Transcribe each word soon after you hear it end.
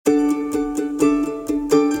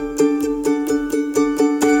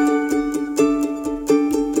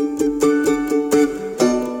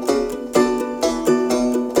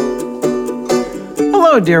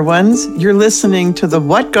dear ones. You're listening to the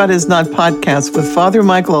What God Is Not podcast with Father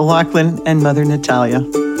Michael O'Loughlin and Mother Natalia.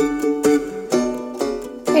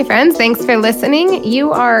 Hey friends, thanks for listening.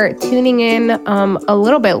 You are tuning in a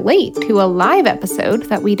little bit late to a live episode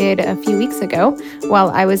that we did a few weeks ago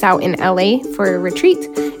while I was out in LA for a retreat.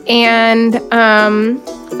 And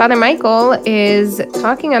Father Michael is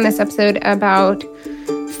talking on this episode about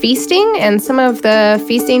feasting and some of the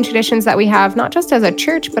feasting traditions that we have, not just as a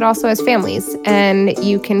church, but also as families. And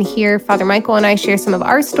you can hear Father Michael and I share some of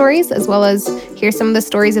our stories, as well as hear some of the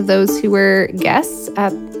stories of those who were guests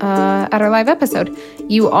at our live episode.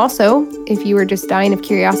 You also, if you were just dying of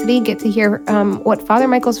curiosity, get to hear what Father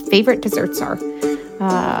Michael's favorite desserts are.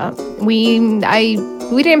 We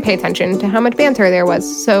didn't pay attention to how much banter there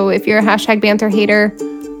was. So if you're a hashtag banter hater,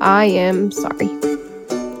 I am sorry.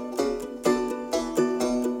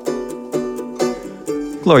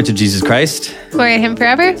 Glory to Jesus Christ. Glory to him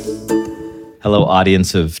forever. Hello,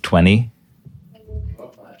 audience of 20.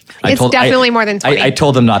 It's definitely more than 20. I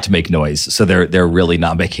told them not to make noise, so they're really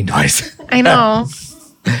not making noise. I know.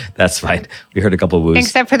 That's fine. We heard a couple of woos.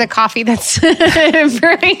 Except for the coffee that's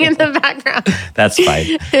brewing in the background. That's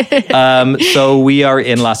fine. So we are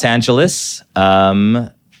in Los Angeles.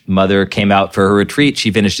 Mother came out for her retreat.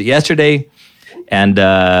 She finished it yesterday.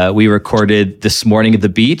 And we recorded this morning at the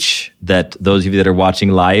beach that those of you that are watching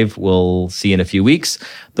live will see in a few weeks.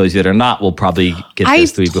 Those of you that are not will probably get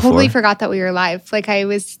this the week before. I totally forgot that we were live. Like I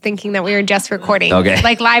was thinking that we were just recording. Okay.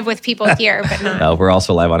 Like live with people here, but not. No, we're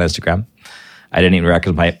also live on Instagram. I didn't even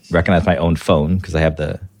recognize my own phone because I have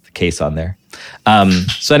the case on there.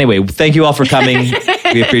 So anyway, thank you all for coming.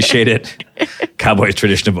 We appreciate it. Cowboy's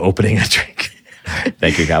tradition of opening a drink.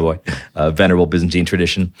 Thank you, Cowboy. Venerable Byzantine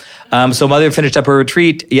tradition. So Mother finished up her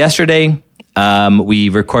retreat yesterday. We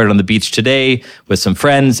recorded on the beach today with some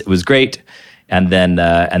friends. It was great. And then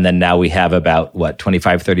now we have about,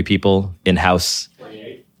 25, 30 people in-house?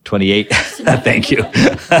 28. Thank you.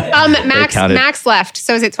 Max left.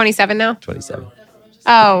 So is it 27 now? 27.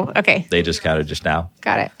 Oh, okay. They just counted just now.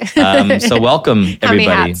 Got it. So welcome,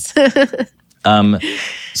 everybody. How many hats?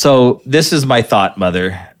 So this is my thought,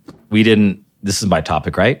 Mother. This is my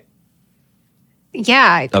topic, right?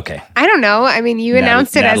 Yeah. Okay. I don't know. I mean, you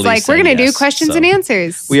announced it as like, we're going to do questions and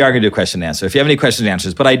answers. We are going to do question and answer. If you have any questions and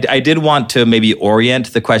answers, but I did want to maybe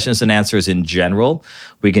orient the questions and answers in general.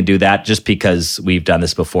 We can do that just because we've done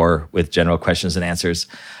this before with general questions and answers.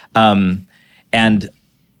 And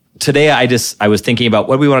today I was thinking about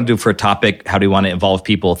what we want to do for a topic, how do we want to involve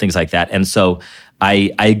people, things like that. And so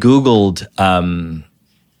I Googled,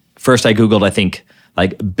 first I Googled, I think,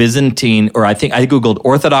 like Byzantine, or I Googled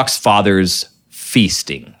Orthodox fathers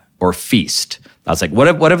feasting or feast. I was like,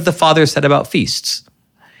 what have the fathers said about feasts?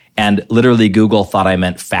 And literally Google thought I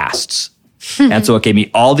meant fasts. And so it gave me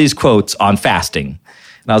all these quotes on fasting.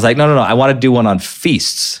 And I was like, no, I want to do one on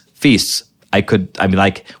feasts. Feasts.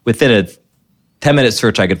 Within a 10-minute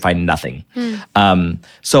search, I could find nothing.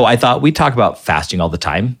 So I thought we talk about fasting all the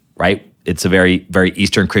time, right? It's a very, very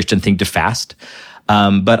Eastern Christian thing to fast.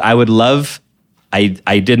 But I would love...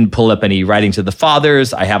 I didn't pull up any writings of the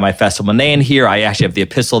fathers. I have my Festal Monaean here. I actually have the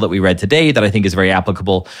epistle that we read today that I think is very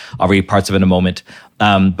applicable. I'll read parts of it in a moment.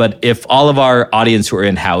 But if all of our audience who are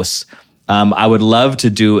in-house, I would love to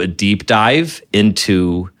do a deep dive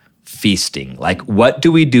into feasting. Like, what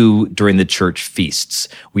do we do during the church feasts?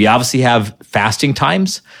 We obviously have fasting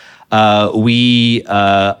times. We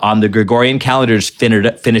on the Gregorian calendars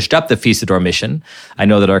finished up the Feast of Dormition. I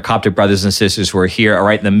know that our Coptic brothers and sisters who are here are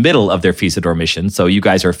right in the middle of their Feast of Dormition. So you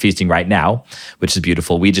guys are feasting right now, which is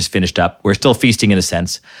beautiful. We just finished up. We're still feasting in a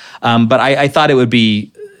sense. But I thought it would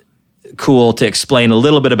be cool to explain a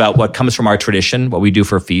little bit about what comes from our tradition, what we do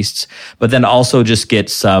for feasts, but then also just get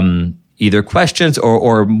some either questions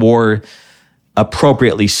or more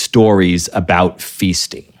appropriately stories about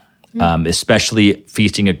feasting. Especially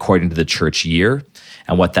feasting according to the church year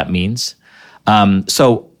and what that means.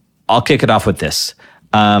 So I'll kick it off with this.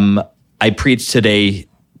 I preached today.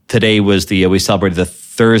 Today was we celebrated the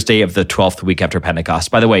Thursday of the 12th week after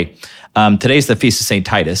Pentecost. By the way, today's the Feast of St.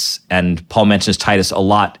 Titus, and Paul mentions Titus a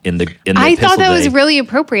lot in the I epistle thought that today. was really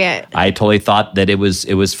appropriate. I totally thought that it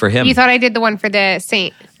was for him. You thought I did the one for the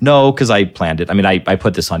saint? No, because I planned it. I mean, I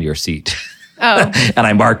put this on your seat. Oh. And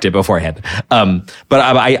I marked it beforehand. But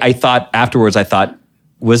I thought afterwards,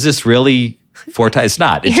 was this really for Titus? It's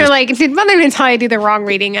not. You're like, did Mother Natalia do the wrong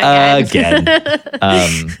reading again?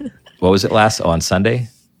 What was it on Sunday?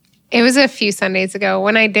 It was a few Sundays ago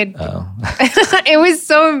when I did. Oh. It was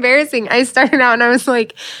so embarrassing. I started out and I was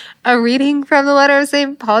like, a reading from the letter of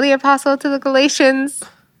St. Paul the Apostle to the Galatians.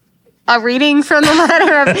 A reading from the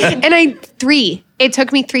letter of... It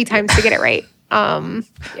took me 3 times to get it right.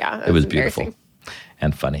 It was beautiful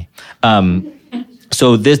and funny.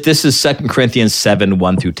 So this is 2 Corinthians 7,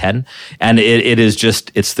 1 through 10. And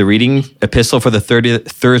it's the reading epistle for the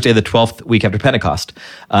Thursday, the 12th week after Pentecost.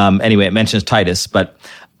 Anyway, it mentions Titus, but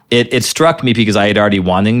it struck me because I had already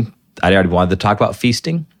wanted to talk about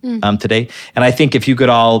feasting today. And I think if you could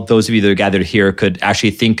those of you that are gathered here could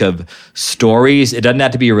actually think of stories. It doesn't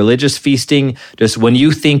have to be a religious feasting. Just when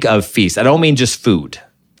you think of feast, I don't mean just food.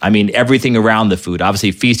 I mean everything around the food.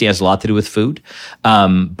 Obviously, feasting has a lot to do with food.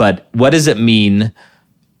 But what does it mean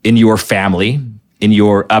in your family, in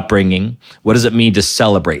your upbringing? What does it mean to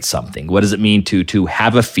celebrate something? What does it mean to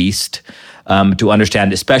have a feast? To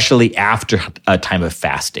understand, especially after a time of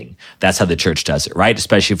fasting. That's how the church does it, right?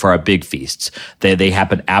 Especially for our big feasts. They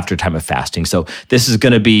happen after time of fasting. So this is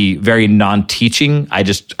going to be very non-teaching. I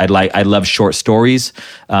love short stories.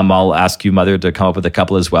 I'll ask you, Mother, to come up with a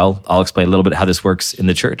couple as well. I'll explain a little bit how this works in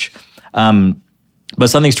the church. But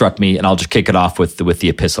something struck me, and I'll just kick it off with the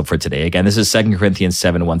epistle for today. Again, this is 2 Corinthians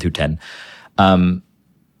 7, 1 through 10.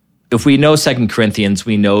 If we know 2 Corinthians,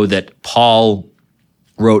 we know that Paul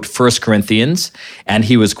wrote 1 Corinthians, and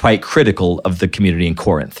he was quite critical of the community in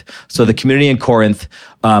Corinth. So the community in Corinth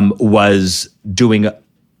was doing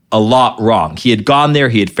a lot wrong. He had gone there,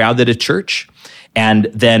 he had founded a church, and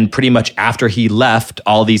then pretty much after he left,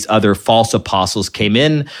 all these other false apostles came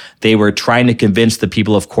in. They were trying to convince the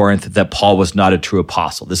people of Corinth that Paul was not a true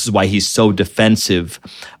apostle. This is why he's so defensive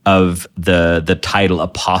of the title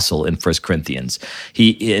apostle in 1 Corinthians.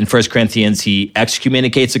 In 1 Corinthians, he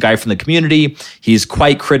excommunicates a guy from the community. He's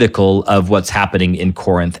quite critical of what's happening in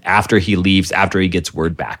Corinth after he leaves, after he gets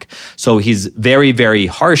word back. So he's very, very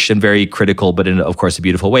harsh and very critical, but in, of course, a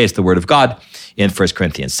beautiful way. It's the word of God in 1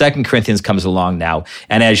 Corinthians. 2 Corinthians comes along now,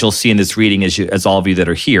 and as you'll see in this reading, as all of you that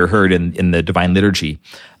are here heard in the Divine Liturgy,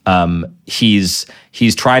 he's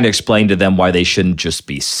trying to explain to them why they shouldn't just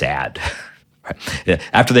be sad.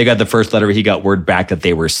 After they got the first letter, he got word back that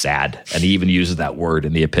they were sad, and he even uses that word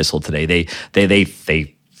in the epistle today. They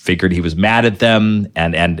figured he was mad at them,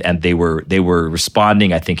 and they were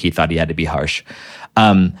responding. I think he thought he had to be harsh,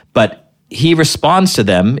 but he responds to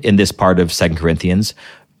them in this part of 2 Corinthians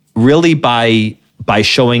really by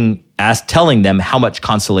telling them how much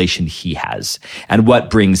consolation he has and what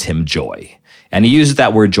brings him joy. And he uses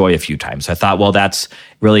that word joy a few times. So I thought, well, that's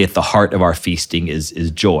really at the heart of our feasting is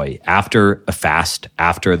joy. After a fast,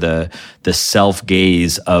 after the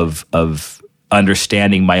self-gaze of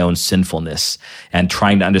understanding my own sinfulness and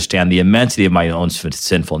trying to understand the immensity of my own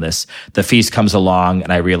sinfulness, the feast comes along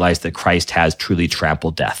and I realize that Christ has truly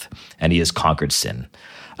trampled death and he has conquered sin.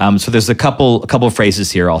 So there's a couple of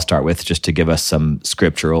phrases here I'll start with just to give us some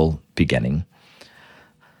scriptural beginning.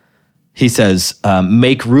 He says,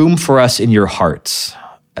 make room for us in your hearts.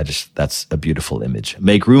 That's a beautiful image.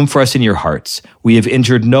 Make room for us in your hearts. We have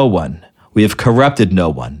injured no one. We have corrupted no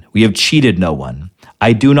one. We have cheated no one.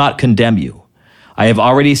 I do not condemn you. I have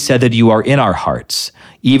already said that you are in our hearts.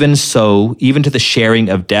 Even so, even to the sharing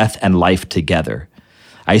of death and life together.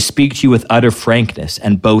 I speak to you with utter frankness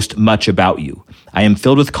and boast much about you. I am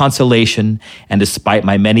filled with consolation, and despite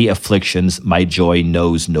my many afflictions, my joy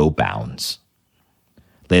knows no bounds.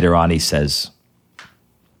 Later on, he says,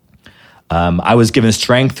 I was given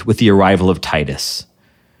strength with the arrival of Titus.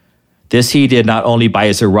 This he did not only by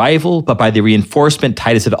his arrival, but by the reinforcement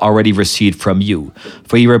Titus had already received from you.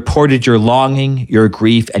 For he reported your longing, your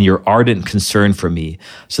grief, and your ardent concern for me,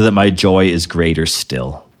 so that my joy is greater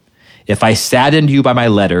still. If I saddened you by my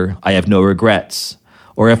letter, I have no regrets.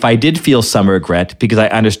 Or if I did feel some regret, because I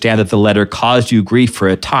understand that the letter caused you grief for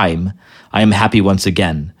a time, I am happy once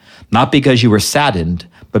again, not because you were saddened,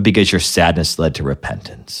 but because your sadness led to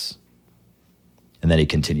repentance. And then he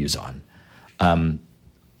continues on.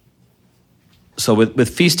 So with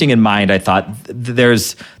feasting in mind, I thought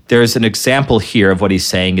there's an example here of what he's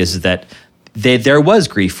saying is that there was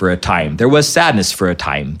grief for a time. There was sadness for a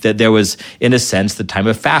time. That there was, in a sense, the time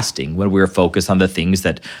of fasting when we were focused on the things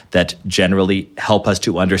that generally help us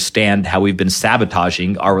to understand how we've been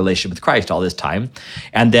sabotaging our relationship with Christ all this time.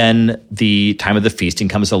 And then the time of the feasting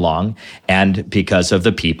comes along, and because of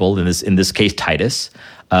the people, in this case Titus,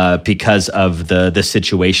 because of the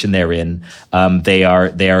situation they're in, they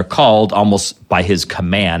are called almost by his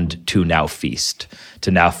command to now feast, to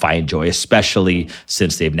now find joy, especially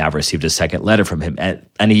since they've now received a second letter from him.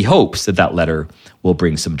 And he hopes that letter will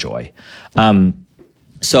bring some joy.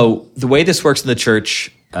 So the way this works in the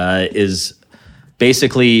church is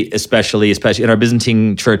basically, especially in our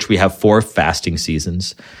Byzantine church, we have 4 fasting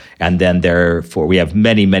seasons. And then we have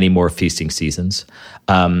many, many more feasting seasons.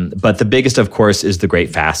 But the biggest, of course, is the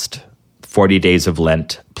Great Fast, 40 days of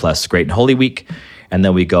Lent plus Great and Holy Week. and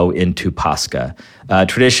then we go into Pascha.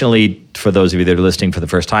 Traditionally, for those of you that are listening for the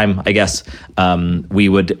first time, I guess, we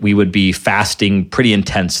would be fasting pretty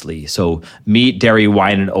intensely. So meat, dairy,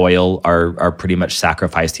 wine, and oil are pretty much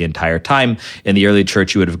sacrificed the entire time. In the early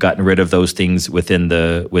church, you would have gotten rid of those things within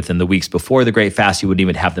the weeks before the Great Fast. You wouldn't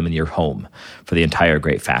even have them in your home for the entire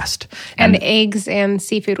Great Fast. And eggs and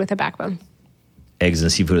seafood with a backbone. Eggs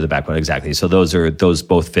and seafood with a backbone, exactly. So those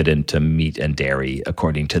both fit into meat and dairy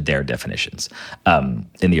according to their definitions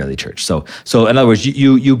in the early church. So in other words,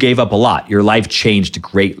 you gave up a lot. Your life changed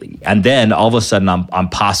greatly, and then all of a sudden on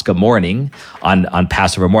Pascha morning, on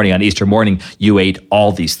Passover morning, on Easter morning, you ate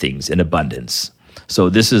all these things in abundance. So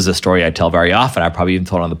this is a story I tell very often. I probably even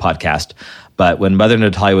told it on the podcast. But when Mother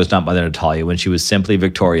Natalia was not Mother Natalia, when she was simply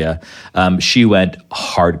Victoria, she went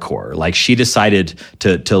hardcore. Like she decided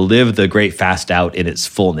to live the Great Fast out in its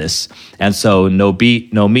fullness. And so no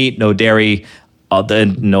meat, no dairy,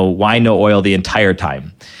 no wine, no oil the entire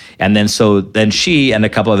time. And then she and a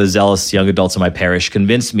couple of the zealous young adults in my parish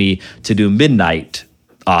convinced me to do midnight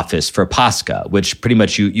office for Pascha, which pretty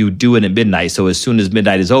much you do it at midnight. So as soon as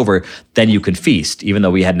midnight is over, then you can feast, even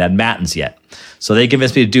though we hadn't had matins yet. So they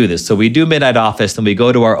convinced me to do this. So we do midnight office, then we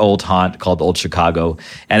go to our old haunt called Old Chicago,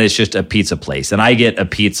 and it's just a pizza place. And I get a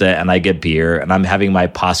pizza and I get beer, and I'm having my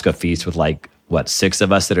Pascha feast with 6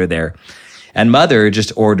 of us that are there. And Mother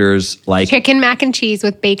just orders chicken mac and cheese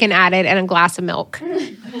with bacon added and a glass of milk.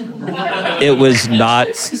 It was not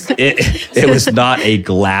a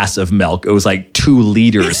glass of milk. It was 2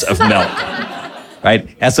 liters of milk, right?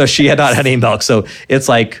 And so she had not had any milk. So it's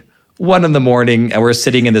 1 a.m, and we're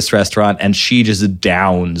sitting in this restaurant, and she just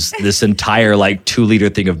downs this entire 2-liter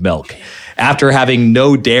thing of milk after having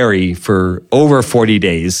no dairy for over 40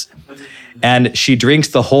 days. And she drinks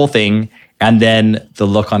the whole thing. And then the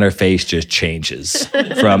look on her face just changes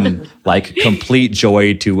from complete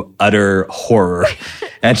joy to utter horror.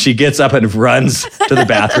 And she gets up and runs to the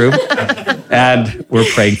bathroom, and we're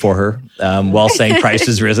praying for her while saying Christ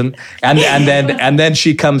is risen. And then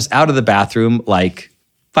she comes out of the bathroom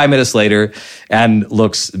 5 minutes later and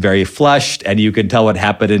looks very flushed, and you can tell what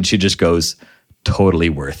happened, and she just goes, "Totally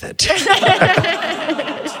worth it."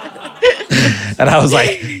 And I was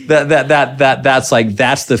like,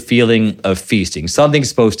 that's the feeling of feasting. Something's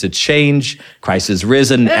supposed to change. Christ is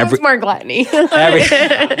risen. That's more gluttony. That's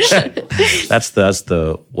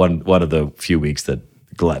the one of the few weeks that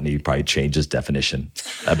gluttony probably changes definition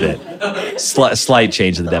a bit. Slight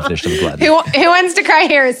change in the definition of gluttony. Who wants to cry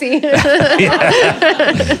heresy?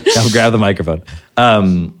 I'll grab the microphone.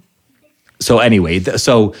 So anyway,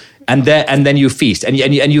 and then you feast, and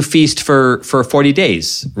you feast for 40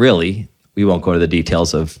 days, really. We won't go to the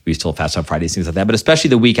details of we still fast on Fridays, things like that, but especially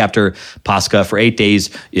the week after Pascha for 8 days,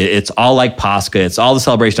 it's all like Pascha. It's all the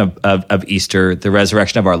celebration of Easter, the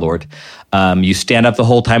resurrection of our Lord. You stand up the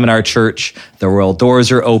whole time in our church. The royal doors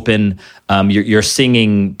are open. You're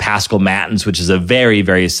singing Paschal Matins, which is a very,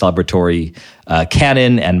 very celebratory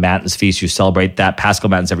canon, and Matins feast. You celebrate that Paschal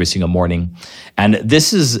Matins every single morning, and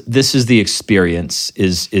this is the experience.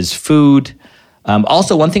 Is food.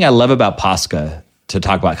 Also, one thing I love about Pascha, to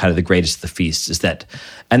talk about kind of the greatest of the feasts, is that,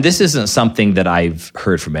 and this isn't something that I've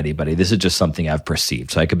heard from anybody, this is just something I've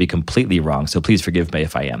perceived, so I could be completely wrong, so please forgive me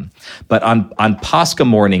if I am. But on Pascha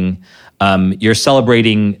morning, you're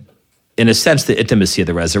celebrating, in a sense, the intimacy of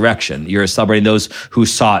the resurrection. You're celebrating those who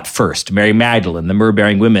saw it first, Mary Magdalene, the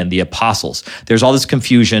myrrh-bearing women, the apostles. There's all this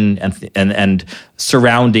confusion and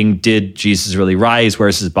surrounding, did Jesus really rise,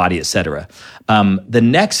 where's his body, etc. The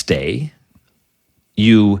next day,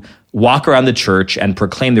 you walk around the church and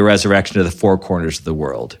proclaim the resurrection to the 4 corners of the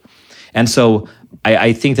world. And so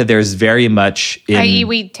I think that there's very much i.e.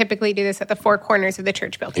 we typically do this at the 4 corners of the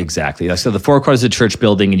church building. Exactly. So the 4 corners of the church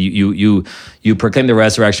building, and you proclaim the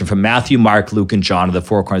resurrection from Matthew, Mark, Luke, and John to the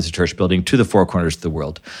 4 corners of the church building to the 4 corners of the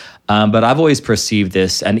world. But I've always perceived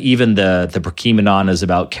this, and even the Prokeimenon is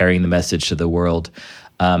about carrying the message to the world.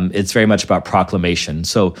 It's very much about proclamation.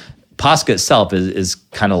 So Pascha itself is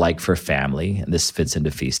kind of like for family, and this fits into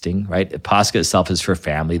feasting, right? Pascha itself is for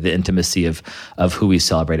family, the intimacy of who we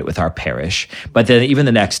celebrate it with our parish. But then even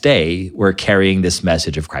the next day, we're carrying this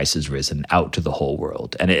message of Christ is risen out to the whole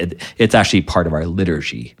world. And it's actually part of our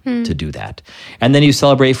liturgy to do that. And then you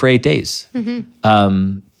celebrate for 8 days.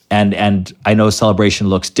 Mm-hmm. And I know celebration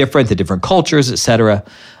looks different to different cultures, et cetera.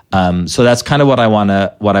 So that's kind of what I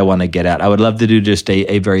want to get at. I would love to do just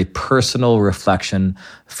a very personal reflection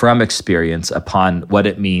from experience upon what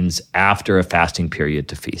it means after a fasting period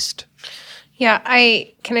to feast. Yeah,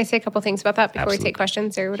 can I say a couple things about that before Absolutely. We take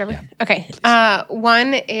questions or whatever? Yeah. Okay.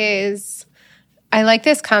 One is, I like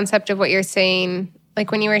this concept of what you're saying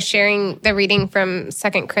like when you were sharing the reading from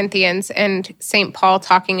 2 Corinthians and St. Paul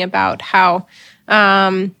talking about how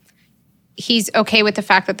he's okay with the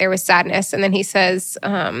fact that there was sadness. And then he says,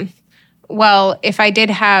 well, if I did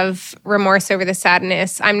have remorse over the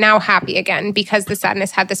sadness, I'm now happy again because the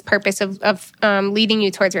sadness had this purpose of leading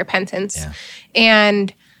you towards repentance. Yeah.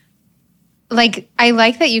 And like, I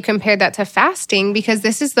like that you compared that to fasting because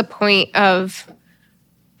this is the point of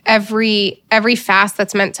every fast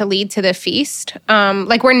that's meant to lead to the feast.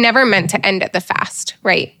 Like we're never meant to end at the fast,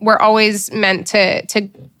 right? We're always meant to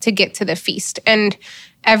get to the feast. And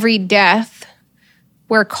every death,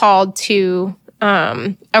 we're called to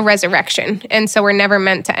a resurrection. And so we're never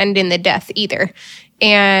meant to end in the death either.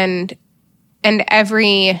 And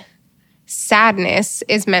every sadness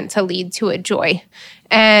is meant to lead to a joy.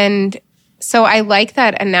 And so I like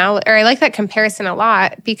that I like that comparison a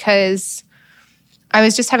lot because I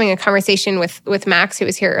was just having a conversation with Max, who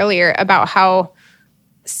was here earlier, about how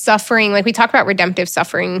suffering, like we talk about redemptive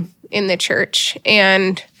suffering in the church,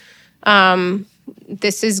 and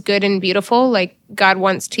this is good and beautiful. Like God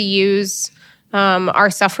wants to use our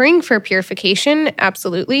suffering for purification,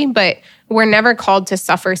 absolutely, but we're never called to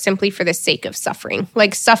suffer simply for the sake of suffering.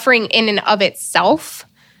 Like suffering in and of itself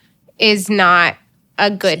is not a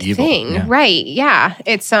good thing, yeah. Right? Yeah,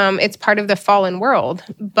 it's part of the fallen world,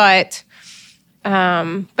 but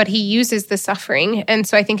he uses the suffering, and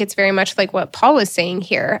so I think it's very much like what Paul is saying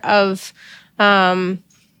here of the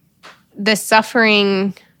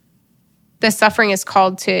suffering. The suffering is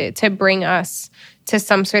called to bring us to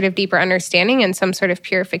some sort of deeper understanding and some sort of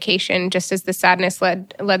purification, just as the sadness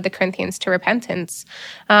led the Corinthians to repentance.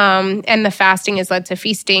 And the fasting is led to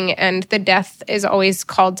feasting, and the death is always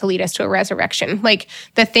called to lead us to a resurrection. Like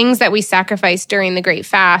the things that we sacrifice during the Great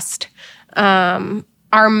Fast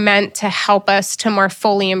are meant to help us to more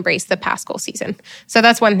fully embrace the Paschal season. So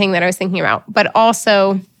that's one thing that I was thinking about. But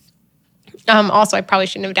also, I probably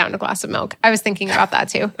shouldn't have downed a glass of milk. I was thinking about that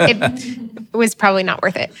too. It was probably not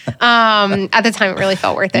worth it. At the time, it really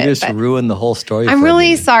felt worth it. You just ruined the whole story. I'm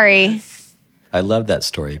really sorry. I love that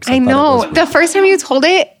story. I know. The first time you told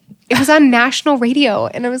it, it was on national radio.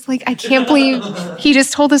 And I was like, I can't believe he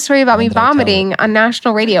just told the story about me vomiting on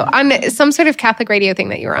national radio, on some sort of Catholic radio thing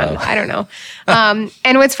that you were on. I don't know.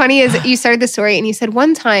 And what's funny is you started the story and you said,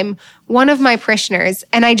 one time, one of my parishioners,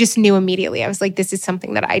 and I just knew immediately. I was like, this is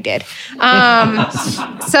something that I did.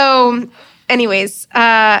 So anyways,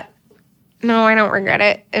 no, I don't regret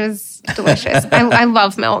it. It was delicious. I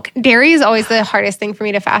love milk. Dairy is always the hardest thing for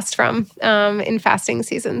me to fast from in fasting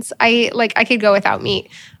seasons. I could go without meat,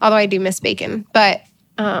 although I do miss bacon. But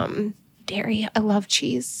dairy, I love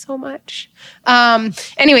cheese so much.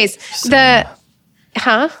 Anyways, same.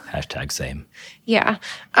 Huh? #same. Yeah.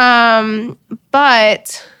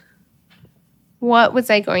 But what was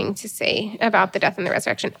I going to say about the death and the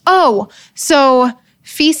resurrection? Oh, so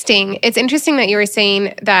feasting. It's interesting that you were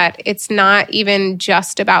saying that it's not even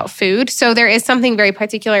just about food. So there is something very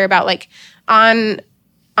particular about like on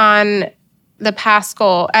the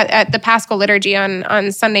Paschal, at the Paschal liturgy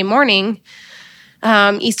on Sunday morning,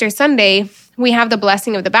 Easter Sunday, we have the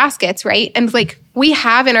blessing of the baskets, right? And like we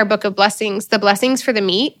have in our book of blessings, the blessings for the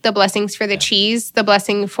meat, the blessings for the cheese, the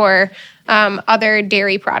blessing for other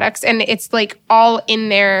dairy products. And it's like all in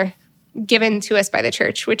there given to us by the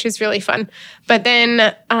church, which is really fun. But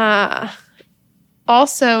then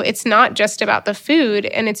also, it's not just about the food.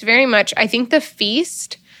 And it's very much, I think the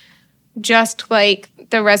feast, just like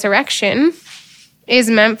the resurrection, is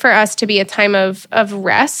meant for us to be a time of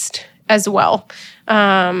rest as well.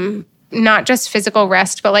 Not just physical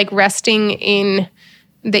rest, but like resting in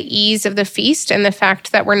the ease of the feast and the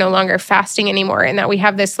fact that we're no longer fasting anymore and that we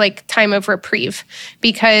have this like time of reprieve.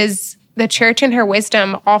 Because the church in her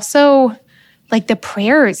wisdom also, like the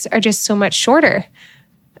prayers are just so much shorter.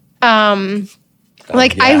 I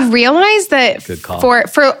realized that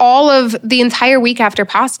for all of the entire week after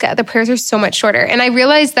Pascha, the prayers are so much shorter. And I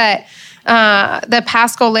realized that the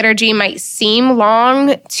Paschal liturgy might seem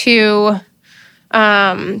long to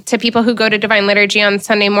people who go to Divine Liturgy on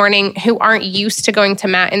Sunday morning who aren't used to going to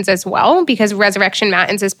Matins as well, because Resurrection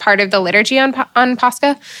Matins is part of the liturgy on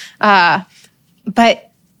Pascha.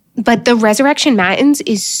 But the Resurrection Matins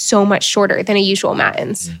is so much shorter than a usual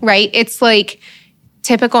Matins, right? It's like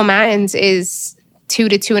typical Matins is 2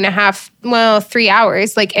 to 2.5, 3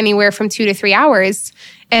 hours, like anywhere from 2 to 3 hours.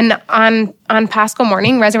 And on Paschal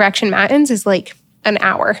morning, Resurrection Matins is like an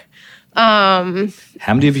hour. How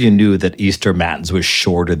many of you knew that Easter Matins was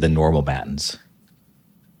shorter than normal Matins?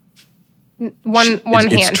 One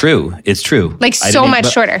hand. It's true. It's true. Like so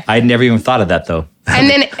much shorter. I'd never even thought of that though. And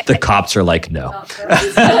then the cops are like, no.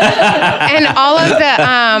 And all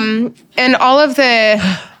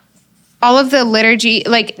of the liturgy,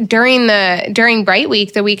 like during Bright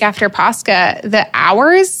Week, the week after Pascha, the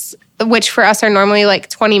hours, which for us are normally like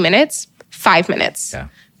 20 minutes, 5 minutes. Yeah.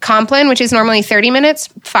 Compline, which is normally 30 minutes,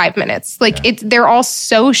 5 minutes. Like they're all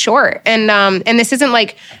so short. And this isn't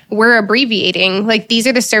like we're abbreviating. Like these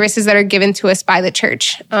are the services that are given to us by the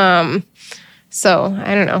church. So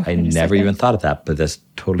I don't know. I never even thought of that, but that's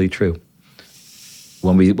totally true.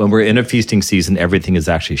 When we're in a feasting season, everything is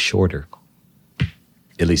actually shorter.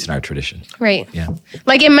 At least in our tradition. Right. Yeah.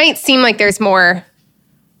 Like it might seem like there's more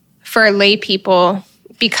for lay people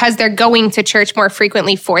because they're going to church more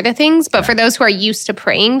frequently for the things. But for those who are used to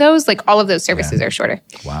praying those, like all of those services are shorter.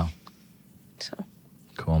 Wow. So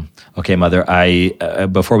cool. Okay, Mother,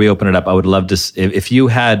 before we open it up, I would love to, if you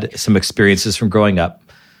had some experiences from growing up,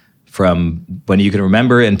 from when you can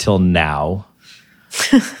remember until now.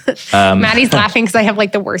 Maddie's laughing because I have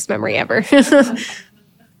like the worst memory ever.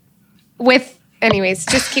 Anyways,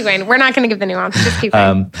 just keep going. We're not going to give the nuance. Just keep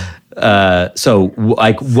going. So,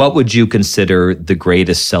 like, what would you consider the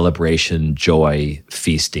greatest celebration, joy,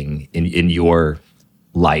 feasting in your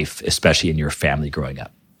life, especially in your family growing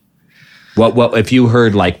up? What if you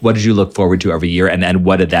heard, like, what did you look forward to every year, and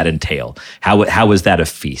what did that entail? How was that a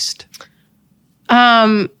feast?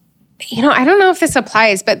 I don't know if this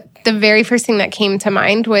applies, but the very first thing that came to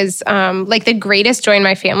mind was like the greatest joy in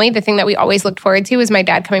my family. The thing that we always looked forward to was my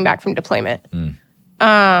dad coming back from deployment.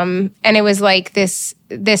 And it was like this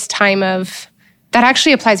time of that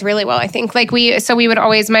actually applies really well. I think like we would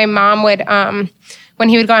always, my mom would, when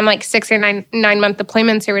he would go on like 6 or 9 month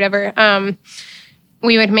deployments or whatever,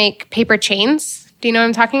 we would make paper chains. Do you know what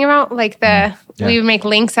I'm talking about? Like we would make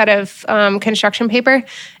links out of construction paper.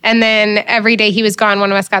 And then every day he was gone,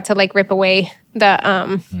 one of us got to like rip away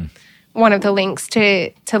the one of the links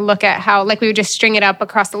to look at how, like we would just string it up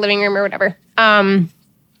across the living room or whatever.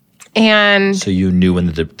 And so you knew when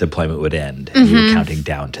the deployment would end and you were counting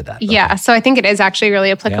down to that. Okay. Yeah. So I think it is actually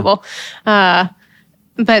really applicable. Yeah.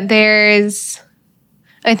 But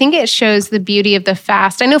I think it shows the beauty of the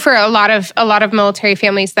fast. I know for a lot of military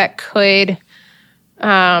families that could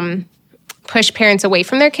push parents away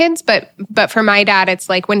from their kids, but for my dad, it's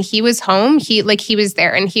like when he was home, he was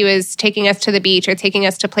there and he was taking us to the beach or taking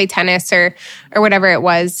us to play tennis or whatever it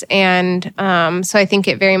was. And so I think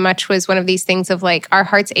it very much was one of these things of like our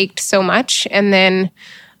hearts ached so much, and then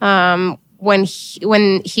when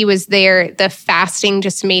he was there, the fasting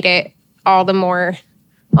just made it all the more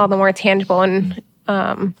tangible. And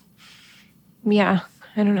I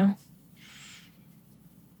don't know.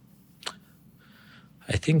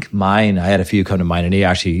 I think I had a few come to mind, and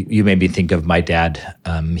you made me think of my dad.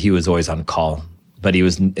 He was always on call, but he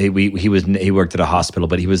worked at a hospital,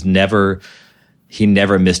 but he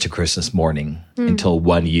never missed a Christmas morning until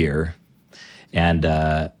one year. And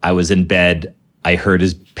I was in bed, I heard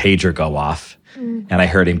his pager go off, and I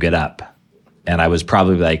heard him get up, and I was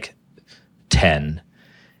probably like 10.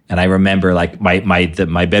 And I remember like my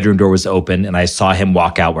bedroom door was open, and I saw him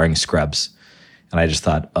walk out wearing scrubs, and I just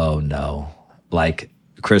thought, oh no, like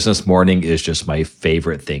Christmas morning is just my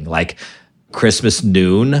favorite thing. Like Christmas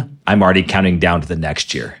noon, I'm already counting down to the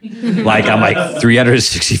next year. Like I'm like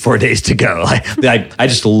 364 days to go. Like I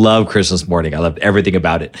just love Christmas morning. I loved everything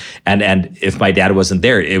about it. And if my dad wasn't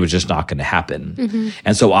there, it was just not going to happen.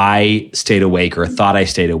 And so I stayed awake, or thought I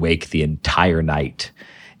stayed awake, the entire night.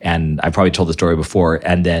 And I probably told the story before.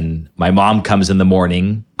 And then my mom comes in the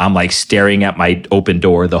morning. I'm like staring at my open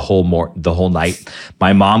door the whole night.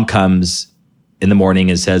 My mom comes in the morning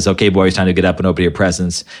and says, "Okay, boys, time to get up and open your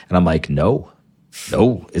presents." And I'm like, no,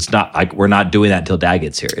 it's not. Like we're not doing that until Dad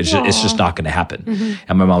gets here. It's just not going to happen.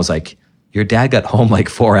 And my mom was like, "Your dad got home like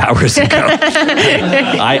 4 hours ago."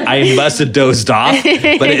 I must have dozed off,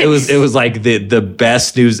 but it was like the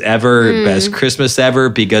best news ever, best Christmas ever,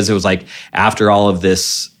 because it was like after all of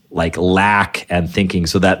this like lack and thinking.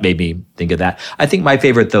 So that made me think of that. I think my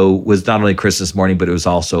favorite though was not only Christmas morning, but it was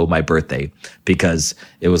also my birthday, because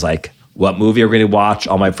it was like, what movie are we going to watch?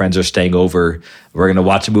 All my friends are staying over. We're going to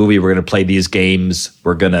watch a movie. We're going to play these games.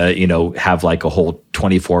 We're going to, have like a whole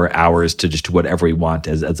 24 hours to just do whatever we want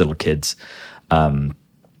as little kids. And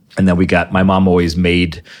then my mom always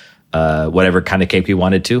made whatever kind of cake we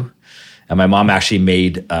wanted to. And my mom actually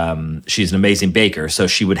made, she's an amazing baker. So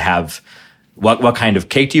she would have, what kind of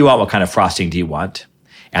cake do you want? What kind of frosting do you want?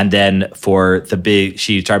 And then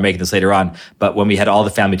she started making this later on, but when we had all the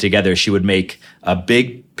family together, she would make a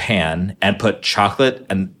big pan and put chocolate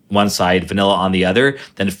on one side, vanilla on the other,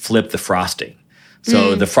 then flip the frosting.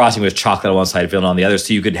 So the frosting was chocolate on one side, vanilla on the other,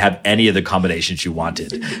 so you could have any of the combinations you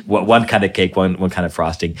wanted. One kind of cake, one kind of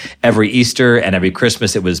frosting. Every Easter and every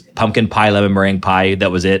Christmas, it was pumpkin pie, lemon meringue pie.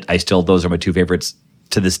 That was it. Those are my two favorites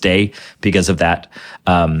to this day because of that.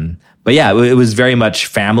 But yeah, it was very much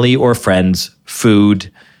family or friends,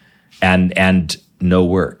 food, and no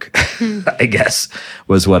work, I guess,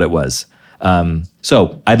 was what it was.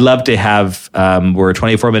 So I'd love to have, we're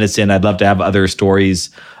 24 minutes in, I'd love to have other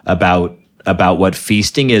stories about what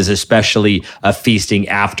feasting is, especially a feasting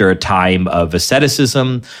after a time of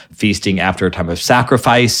asceticism, feasting after a time of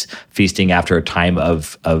sacrifice, feasting after a time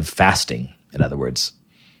of fasting, in other words.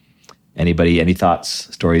 Anybody, any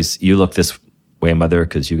thoughts, stories? You look this way, Mother,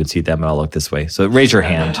 because you can see them, and I'll look this way. So raise your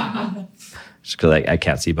hand, just because I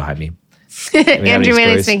can't see behind me. Andrew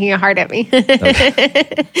Whaley's making a heart at me.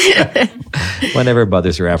 Okay. Whenever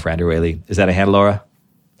Mother's around for Andrew Whaley. Is that a hand, Laura?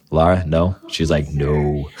 Laura? No? She's like,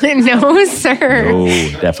 no. No, sir. No,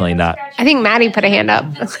 definitely not. I think Maddie put a hand up.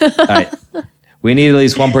 All right. We need at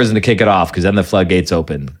least one person to kick it off because then the floodgates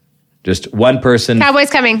open. Just one person. Cowboy's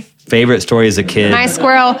coming. Favorite story as a kid. My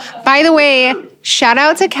squirrel. By the way, shout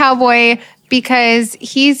out to Cowboy because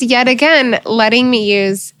he's yet again letting me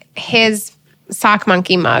use his sock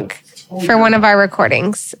monkey mug for one of our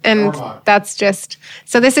recordings. And that's just,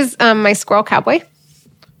 so this is my squirrel Cowboy.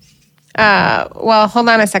 Well, hold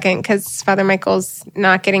on a second because Father Michael's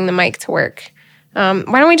not getting the mic to work. Why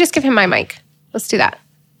don't we just give him my mic? Let's do that.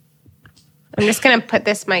 I'm just going to put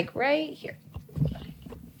this mic right here.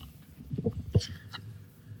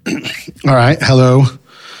 All right. Hello,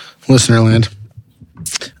 listenerland.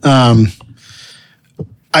 I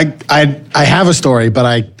have a story, but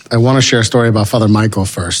I want to share a story about Father Michael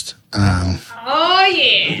first. Oh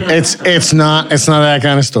yeah. It's not that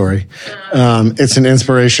kind of story. It's an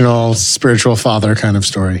inspirational, spiritual father kind of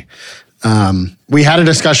story. We had a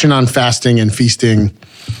discussion on fasting and feasting,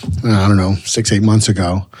 6-8 months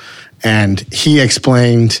ago. And he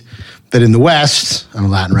explained that in the West, I'm a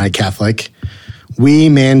Latin Rite Catholic, we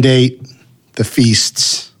mandate the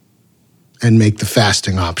feasts and make the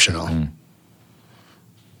fasting optional.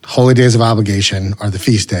 Holy days of obligation are the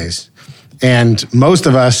feast days. And most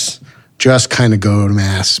of us just kind of go to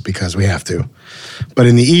Mass because we have to. But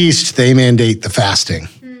in the East, they mandate the fasting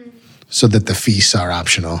so that the feasts are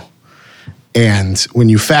optional. And when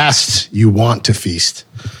you fast, you want to feast.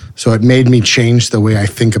 So it made me change the way I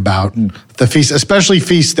think about the feasts, especially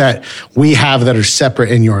feasts that we have that are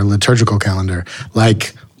separate in your liturgical calendar,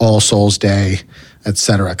 like All Souls Day,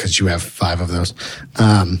 etc., because you have 5 of those.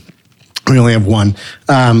 We only have 1.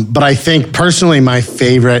 But I think personally my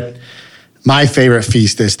favorite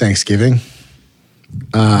feast is Thanksgiving.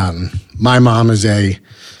 My mom is a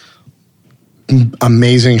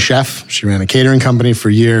amazing chef. She ran a catering company for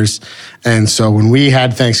years. And so when we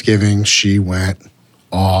had Thanksgiving, she went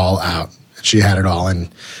all out. She had it all. And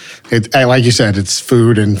like you said, it's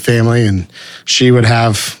food and family. And she would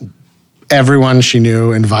have everyone she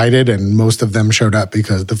knew invited, and most of them showed up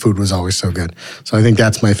because the food was always so good. So I think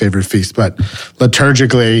that's my favorite feast. But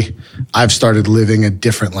liturgically, I've started living a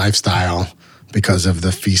different lifestyle because of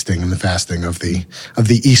the feasting and the fasting of the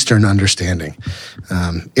Eastern understanding.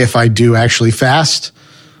 If I do actually fast,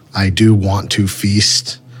 I do want to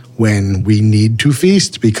feast when we need to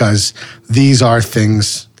feast, because these are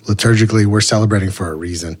things liturgically we're celebrating for a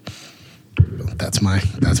reason. That's my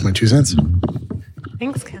 2 cents.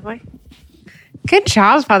 Thanks, Cowboy. Good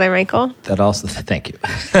job, Father Michael. That also, thank you.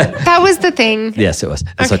 That was the thing. Yes, it was.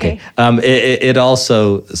 It's okay. Okay. It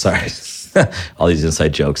also, sorry, all these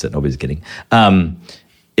inside jokes that nobody's getting.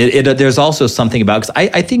 There's also something about, because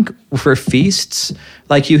I think for feasts,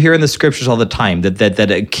 like you hear in the scriptures all the time,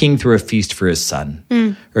 that a king threw a feast for his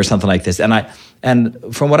son or something like this. And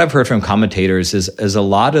from what I've heard from commentators is a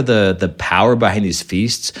lot of the power behind these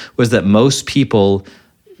feasts was that most people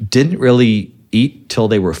didn't really eat till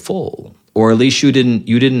they were full, or at least you didn't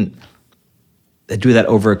do that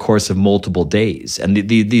over a course of multiple days. And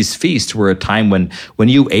these feasts were a time when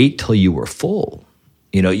you ate till you were full.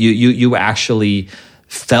 You actually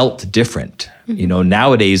felt different.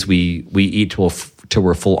 Nowadays we eat till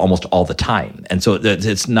we're full almost all the time. And so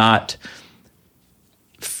it's not,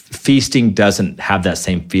 feasting doesn't have that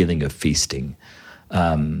same feeling of feasting.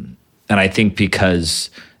 And I think because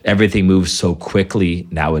everything moves so quickly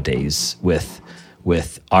nowadays with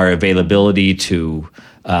our availability to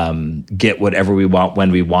get whatever we want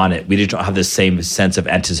when we want it. We just don't have the same sense of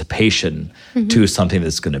anticipation to something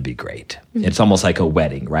that's going to be great. It's almost like a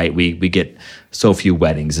wedding, right? We get so few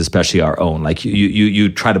weddings, especially our own. Like you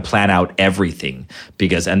try to plan out everything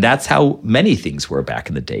and that's how many things were back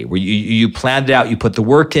in the day, where you planned it out, you put the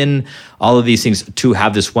work in, all of these things to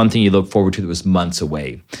have this one thing you look forward to that was months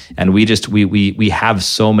away. And we have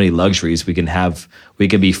so many luxuries. We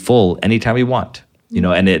can be full anytime we want.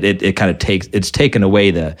 And it kind of it's taken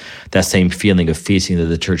away that same feeling of feasting that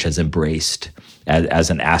the church has embraced as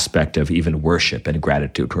an aspect of even worship and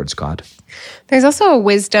gratitude towards God. There's also a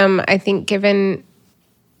wisdom, I think, given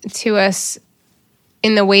to us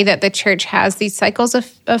in the way that the church has these cycles of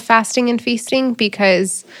fasting and feasting,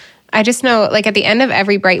 because I just know, like, at the end of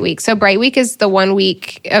every Bright Week. So Bright Week is the 1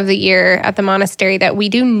 week of the year at the monastery that we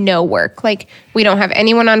do no work. Like, we don't have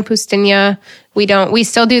anyone on Pustynia. We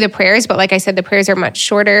still do the prayers, but like I said, the prayers are much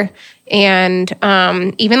shorter. And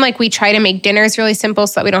even like we try to make dinners really simple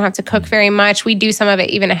so that we don't have to cook very much. We do some of it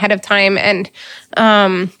even ahead of time. And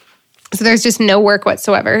so there's just no work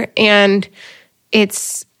whatsoever. And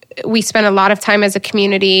we spend a lot of time as a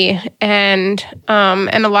community and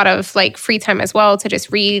a lot of like free time as well to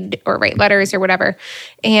just read or write letters or whatever.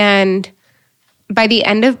 And by the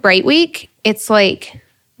end of Bright Week, it's like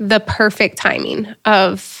the perfect timing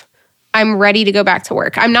of I'm ready to go back to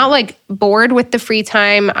work. I'm not like bored with the free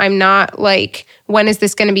time. I'm not like, when is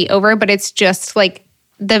this going to be over? But it's just like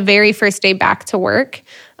the very first day back to work.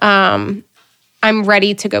 I'm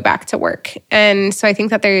ready to go back to work. And so I think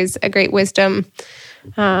that there's a great wisdom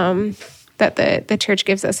that the church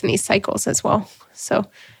gives us in these cycles as well. So,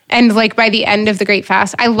 and like by the end of the Great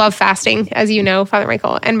Fast, I love fasting, as you know, Father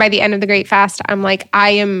Michael. And by the end of the Great Fast, I'm like, I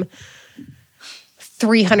am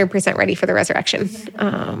 300% ready for the resurrection.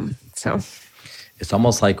 So it's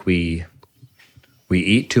almost like we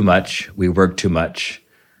eat too much, we work too much,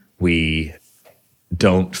 we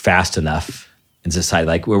don't fast enough in society.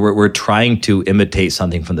 Like we're trying to imitate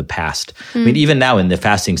something from the past. I mean, even now in the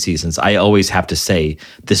fasting seasons, I always have to say,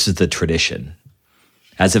 this is the tradition.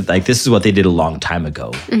 As if like this is what they did a long time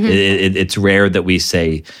ago. It's rare that we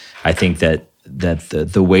say, I think that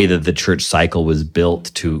the way that the church cycle was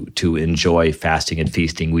built to enjoy fasting and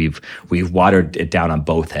feasting, we've watered it down on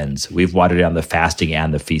both ends. We've watered down the fasting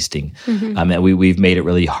and the feasting. And we've made it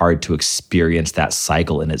really hard to experience that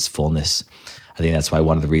cycle in its fullness. I think that's why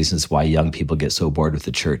one of the reasons why young people get so bored with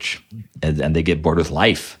the church and they get bored with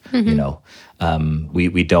life. We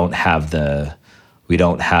don't have the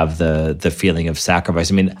feeling of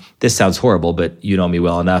sacrifice. I mean, this sounds horrible, but you know me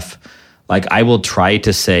well enough. Like I will try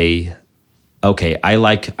to say, okay, I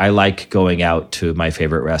like going out to my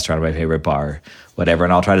favorite restaurant, my favorite bar, whatever,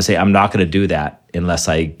 and I'll try to say I'm not going to do that unless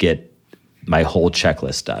I get my whole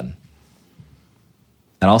checklist done.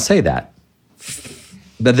 And I'll say that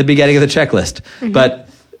at the beginning of the checklist. But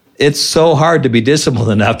it's so hard to be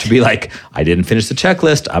disciplined enough to be like, I didn't finish the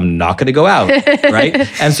checklist, I'm not going to go out, right?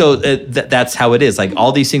 And so that's how it is. Like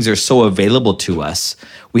all these things are so available to us.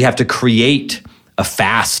 We have to create a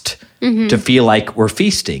fast to feel like we're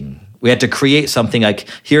feasting. We had to create something like,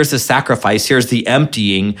 here's the sacrifice, here's the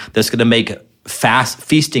emptying that's going to make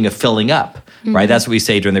feasting a filling up, right? That's what we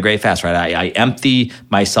say during the Great Fast, right? I empty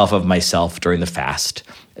myself of myself during the fast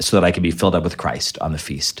so that I can be filled up with Christ on the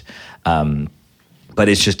feast. But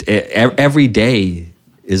it's just every day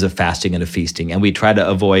is a fasting and a feasting, and we try to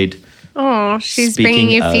avoid. Oh, she's bringing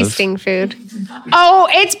you feasting food. Oh,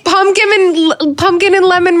 it's pumpkin and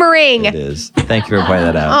lemon meringue. It is. Thank you for pointing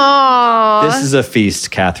that out. Oh, this is a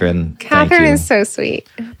feast, Catherine. Catherine is so sweet.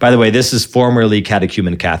 By the way, this is formerly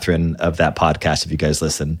catechumen Catherine of that podcast. If you guys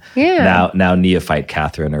listen, now neophyte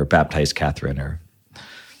Catherine or baptized Catherine or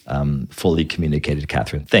fully communicated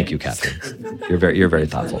Catherine. Thank you, Catherine. You're very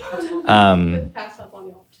thoughtful.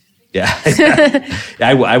 Yeah,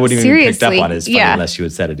 I wouldn't even have picked up on it. It's funny unless you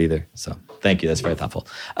had said it either. So thank you. That's very thoughtful.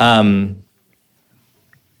 I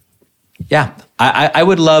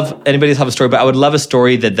would love, anybody have a story, but I would love a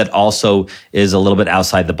story that also is a little bit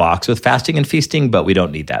outside the box with fasting and feasting, but we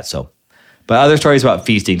don't need that. So, but other stories about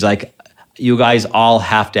feasting, like you guys all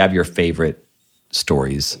have to have your favorite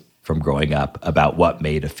stories from growing up about what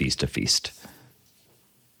made a feast a feast.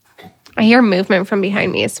 I hear movement from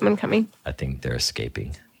behind me. Is someone coming? I think they're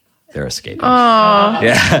escaping. Oh.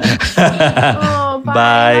 Yeah. Oh,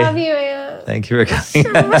 bye. I love you, Aunt. Thank you for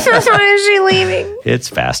coming. Why is she leaving? It's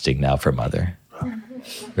fasting now for Mother.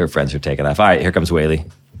 Her friends are taking off. All right, here comes Whaley.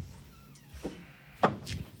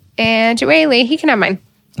 And Whaley, he can have mine.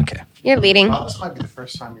 Okay. You're leading. Well, this might be the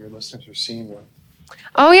first time your listeners are seeing one.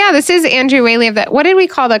 Oh, yeah, this is Andrew Whaley of what did we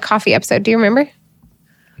call the coffee episode? Do you remember?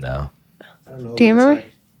 No. I don't know. Do you remember?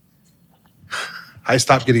 I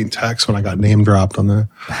stopped getting texts when I got name dropped on the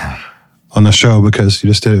show because you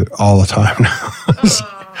just did it all the time now.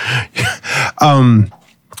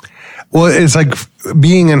 Well, it's like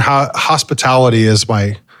being in hospitality is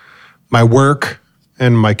my work,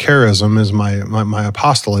 and my charism is my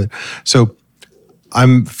apostolate. So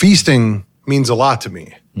feasting means a lot to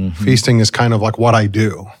me. Mm-hmm. Feasting is kind of like what I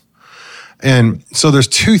do. And so there's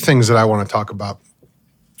two things that I want to talk about.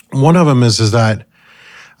 One of them is that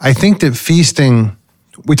I think that feasting,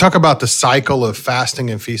 we talk about the cycle of fasting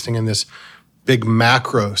and feasting in this big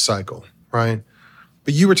macro cycle, right?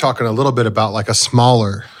 But you were talking a little bit about like a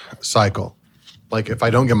smaller cycle. Like if I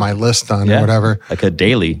don't get my list done or whatever. Like a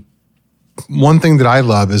daily. One thing that I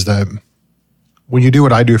love is that when you do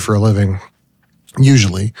what I do for a living, I'm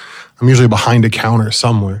usually behind a counter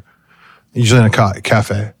somewhere, usually in a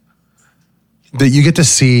cafe, that you get to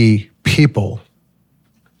see people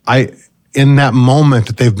in that moment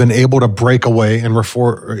that they've been able to break away and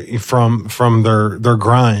from their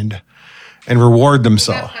grind and reward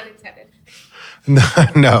themselves.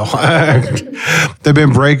 No,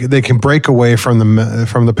 they can break away from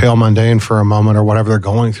the pale mundane for a moment or whatever they're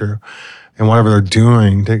going through and whatever they're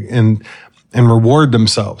doing and reward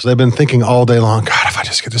themselves. They've been thinking all day long, God, if I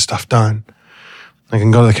just get this stuff done, I can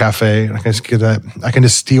go to the cafe and I can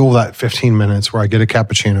just steal that 15 minutes where I get a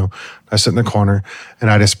cappuccino. I sit in the corner and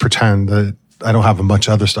I just pretend that I don't have a bunch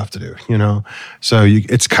of other stuff to do, So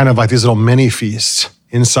it's kind of like these little mini feasts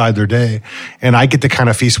inside their day. And I get to kind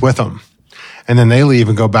of feast with them. And then they leave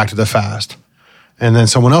and go back to the fast. And then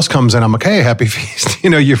someone else comes in. I'm like, hey, happy feast.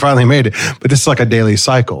 You finally made it. But this is like a daily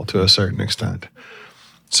cycle to a certain extent.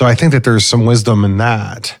 So I think that there's some wisdom in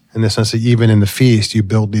that, in the sense that even in the feast, you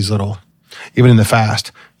build these little, even in the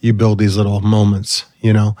fast, you build these little moments,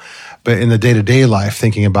 But in the day-to-day life,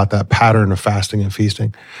 thinking about that pattern of fasting and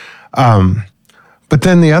feasting. But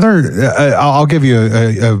then the other, I'll give you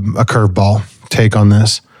a curveball take on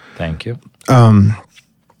this. Thank you.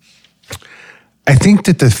 I think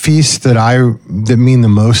that the feasts that mean the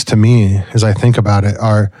most to me as I think about it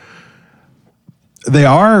are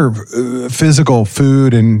physical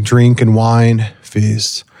food and drink and wine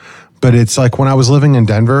feasts. But it's like when I was living in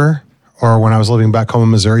Denver or when I was living back home in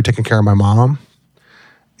Missouri taking care of my mom,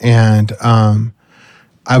 and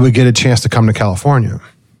I would get a chance to come to California.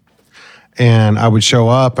 And I would show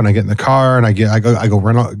up and I get in the car and I go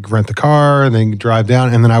rent the car and then drive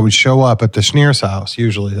down. And then I would show up at the Schneer's house.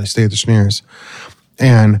 Usually I stay at the Schneer's.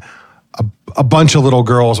 And a bunch of little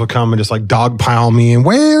girls would come and just like dogpile me and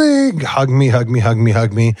wailing, hug me.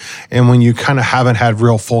 And when you kind of haven't had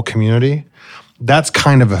real full community, that's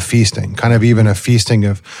kind of a feasting, kind of even a feasting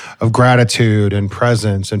of gratitude and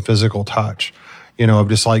presence and physical touch, of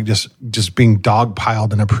just being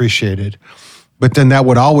dogpiled and appreciated. But then that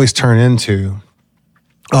would always turn into,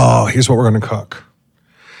 oh, here's what we're going to cook.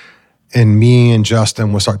 And me and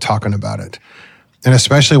Justin would start talking about it. And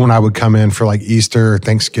especially when I would come in for like Easter or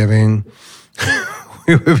Thanksgiving,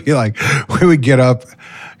 we would get up,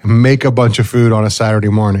 make a bunch of food on a Saturday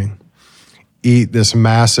morning, eat this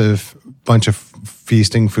massive bunch of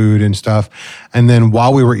feasting food and stuff. And then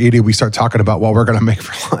while we were eating, we start talking about what we're going to make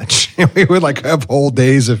for lunch. And we would like have whole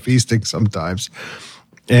days of feasting sometimes.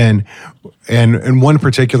 And one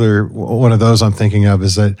particular one of those I'm thinking of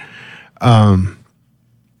is that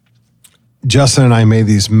Justin and I made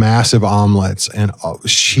these massive omelets and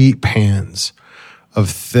sheet pans of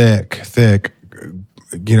thick,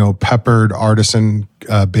 peppered artisan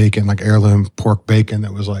bacon, like heirloom pork bacon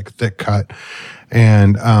that was like thick cut.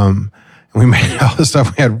 And we made all this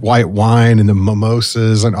stuff. We had white wine and the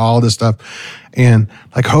mimosas and all this stuff. And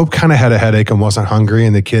like Hope kind of had a headache and wasn't hungry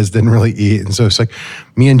and the kids didn't really eat. And so it's like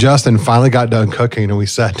me and Justin finally got done cooking and we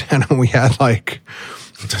sat down and we had like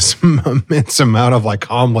this immense amount of like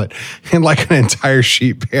omelet and like an entire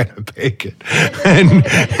sheet pan of bacon.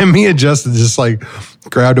 And me and Justin just like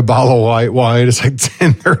grabbed a bottle of white wine. It's like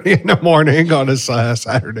 10:30 in the morning on a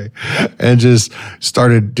Saturday and just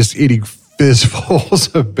started just eating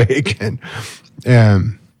fistfuls of bacon.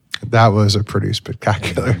 And that was a pretty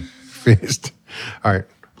spectacular feast. All right.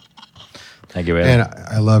 Thank you, man. And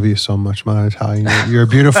I love you so much, Mother Natalia. You're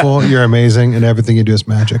beautiful. You're amazing. And everything you do is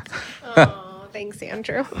magic. Oh, thanks,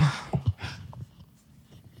 Andrew.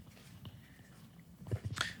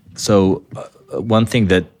 So one thing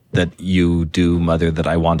that you do, Mother, that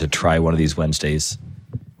I want to try one of these Wednesdays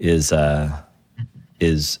is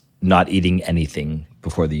not eating anything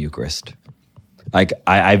before the Eucharist. Like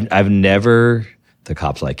I've never. The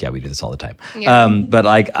cops like, yeah, we do this all the time. Yeah. But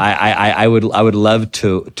like I would love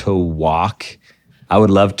to walk. I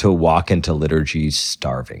would love to walk into liturgy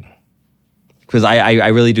starving, because I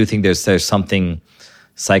really do think there's something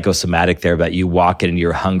psychosomatic there, that you walk in and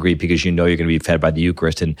you're hungry because you know you're going to be fed by the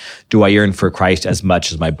Eucharist. And do I yearn for Christ as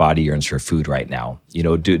much as my body yearns for food right now? You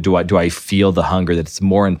know, do I feel the hunger that it's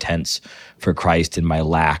more intense for Christ in my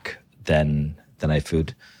lack than I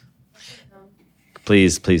food?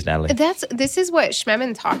 Please, Natalie. This is what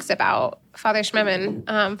Schmemann talks about, Father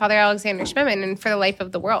Schmemann, Father Alexander Schmemann, and For the Life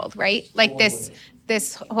of the World, right? Like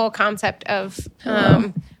this whole concept of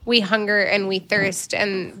we hunger and we thirst,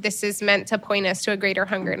 and this is meant to point us to a greater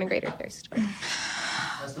hunger and a greater thirst.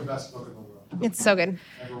 That's the best book in the world. It's so good.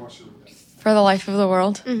 Everyone should read it. For the Life of the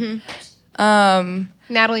World.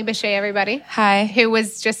 Natalie Bechet, everybody. Hi. Who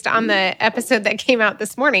was just on the episode that came out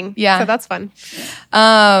this morning. Yeah. So that's fun.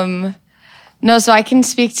 No, so I can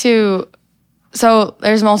speak to, so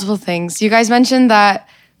there's multiple things. You guys mentioned that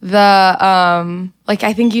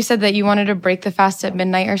I think you said that you wanted to break the fast at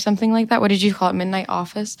midnight or something like that. What did you call it? Midnight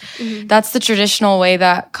office? Mm-hmm. That's the traditional way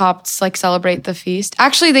that Copts like celebrate the feast.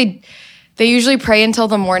 Actually, they usually pray until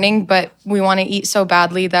the morning, but we want to eat so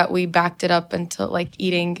badly that we backed it up until like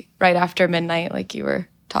eating right after midnight, like you were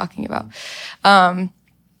talking about.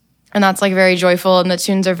 And that's like very joyful, and the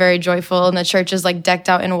tunes are very joyful, and the church is like decked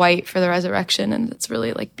out in white for the resurrection, and it's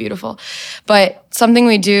really like beautiful. But something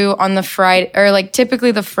we do on the Friday, or like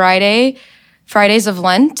typically the Fridays of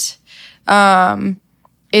Lent,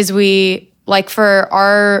 is we, like for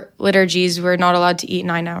our liturgies, we're not allowed to eat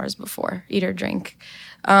 9 hours before, eat or drink.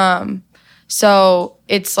 So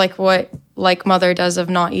it's like what like Mother does of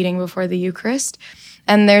not eating before the Eucharist.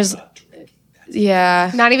 And there's,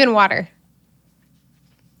 yeah. Not even water.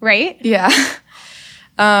 Right? Yeah.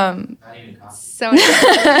 Not even coffee. So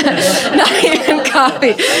Not even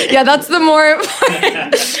coffee. Yeah, that's the more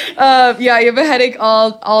important. Yeah, you have a headache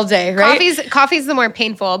all day, right? Coffee's the more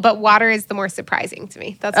painful, but water is the more surprising to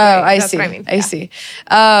me. That's what I mean. I see.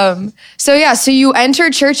 So you enter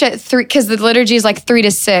church at 3, because the liturgy is like 3 to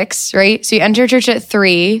 6, right? So you enter church at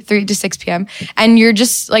 3 to 6 p.m. and you're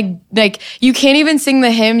just like you can't even sing the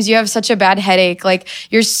hymns. You have such a bad headache. Like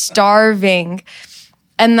you're starving.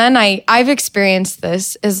 And then I've experienced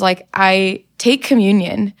this, is like I take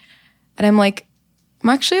communion and I'm like,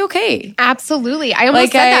 I'm actually okay. Absolutely. I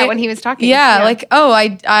almost said that when he was talking. Yeah. Like,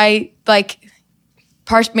 I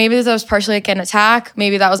maybe that was partially like an attack.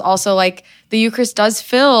 Maybe that was also like the Eucharist does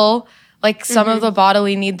fill like some of the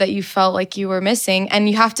bodily need that you felt like you were missing. And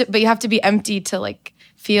you have to be empty to like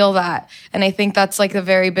feel that. And I think that's like a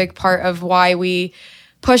very big part of why we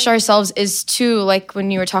push ourselves, is to, like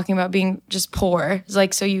when you were talking about being just poor, it's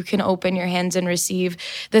like so you can open your hands and receive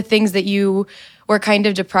the things that you were kind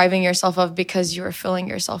of depriving yourself of because you were filling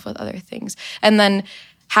yourself with other things. And then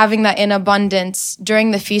having that in abundance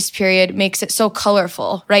during the feast period makes it so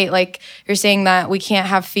colorful, right? Like you're saying that we can't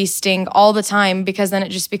have feasting all the time because then it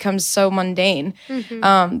just becomes so mundane.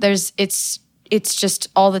 Mm-hmm. It's just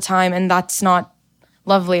all the time, and that's not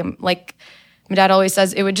lovely. Like my dad always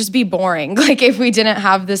says, it would just be boring, like if we didn't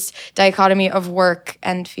have this dichotomy of work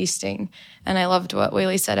and feasting. And I loved what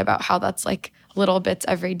Whaley said about how that's like little bits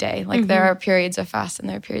every day. Like there are periods of fast and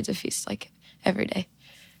there are periods of feast, like every day.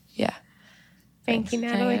 Yeah. Thank you,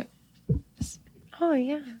 Natalie. Oh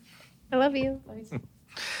yeah, I love you.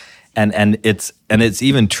 And it's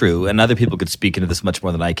even true. And other people could speak into this much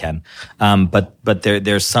more than I can. But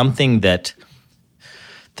there's something that.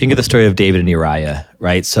 Think of the story of David and Uriah,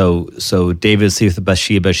 right? So David sleeps with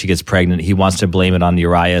Bathsheba, she gets pregnant. He wants to blame it on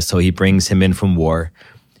Uriah, so he brings him in from war.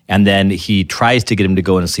 And then he tries to get him to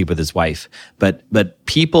go and sleep with his wife. But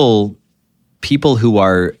people who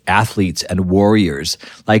are athletes and warriors,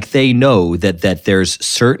 like they know that there's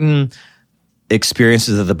certain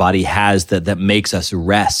experiences that the body has that makes us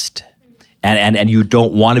rest. And you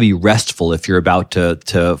don't want to be restful if you're about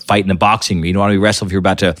to fight in a boxing ring. You don't want to be restful if you're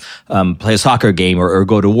about to play a soccer game or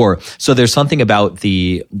go to war. So there's something about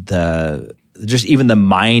the just even the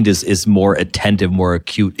mind is more attentive, more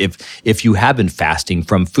acute. If you have been fasting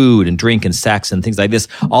from food and drink and sex and things like this,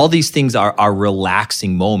 all these things are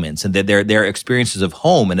relaxing moments, and they're experiences of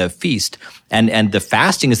home and of feast. And the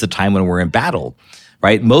fasting is the time when we're in battle.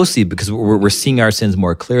 Right? Mostly because we're seeing our sins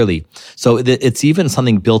more clearly. So it's even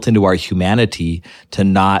something built into our humanity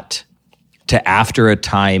to after a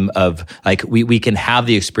time of like, we can have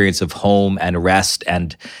the experience of home and rest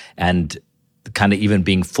and kind of even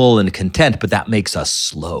being full and content, but that makes us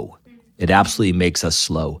slow. It absolutely makes us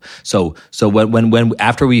slow. So when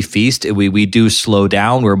after we feast, we do slow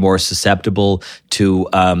down. We're more susceptible to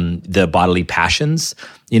the bodily passions.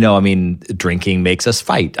 Drinking makes us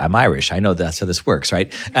fight. I'm Irish. I know that's how this works,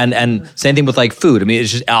 right? And same thing with like food.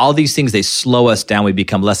 It's just all these things, they slow us down. We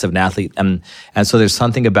become less of an athlete. And so there's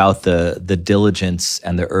something about the diligence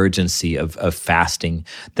and the urgency of fasting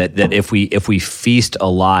that if we feast a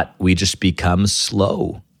lot, we just become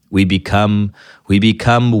slow. We become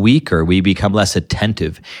weaker. We become less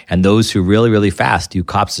attentive. And those who really, really fast, you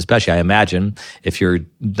cops especially, I imagine, if you're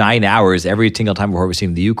 9 hours every single time before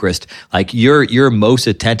receiving the Eucharist, like you're most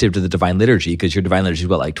attentive to the Divine Liturgy, because your Divine Liturgy is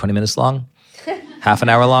what, like 20 minutes long? Half an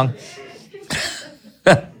hour long?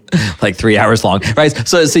 Like 3 hours long, right?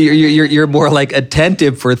 So you're more like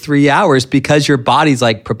attentive for 3 hours because your body's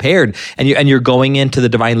like prepared, and you're going into the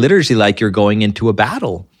Divine Liturgy like you're going into a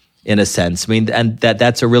battle, in a sense. And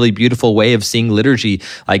that's a really beautiful way of seeing liturgy,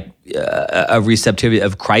 like a receptivity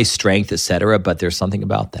of Christ's strength, etc. But there's something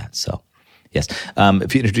about that. So, yes.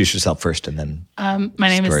 If you introduce yourself first, and then my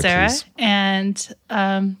name is Sarah, please. And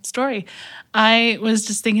story. I was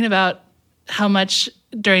just thinking about how much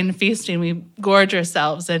during feasting we gorge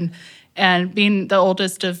ourselves, and being the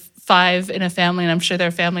oldest of 5 in a family, and I'm sure there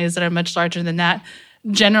are families that are much larger than that.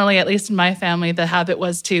 Generally, at least in my family, the habit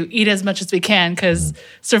was to eat as much as we can, because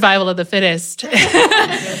survival of the fittest.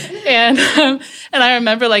 and I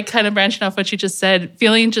remember like kind of branching off what you just said,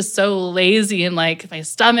 feeling just so lazy and like my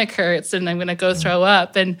stomach hurts and I'm going to go throw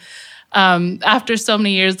up. And after so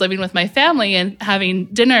many years living with my family and having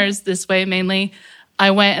dinners this way mainly, I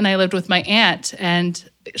went and I lived with my aunt, and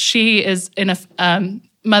she is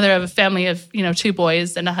mother of a family of 2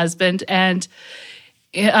 boys and a husband, and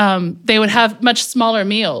they would have much smaller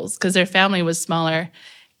meals because their family was smaller.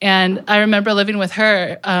 And I remember living with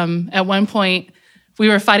her. At one point, we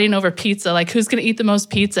were fighting over pizza, like who's going to eat the most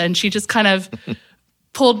pizza? And she just kind of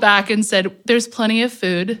pulled back and said, there's plenty of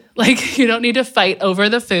food. Like, you don't need to fight over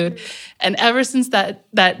the food. And ever since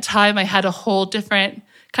that time, I had a whole different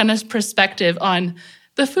kind of perspective on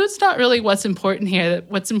the food's not really what's important here.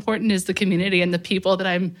 What's important is the community and the people that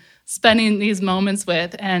I'm spending these moments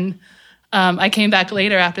with. And I came back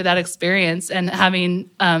later after that experience, and having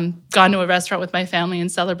gone to a restaurant with my family and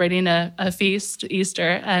celebrating a feast,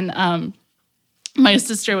 Easter, and my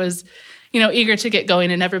sister was, eager to get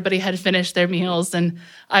going, and everybody had finished their meals, and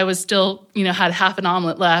I was still, had half an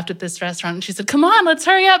omelet left at this restaurant, and she said, "Come on, let's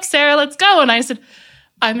hurry up, Sarah, let's go." And I said,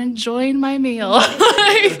 "I'm enjoying my meal."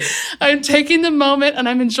 Like, I'm taking the moment, and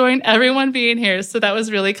I'm enjoying everyone being here. So that was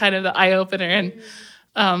really kind of the eye opener,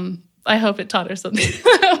 and I hope it taught her something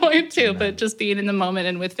that way too. But just being in the moment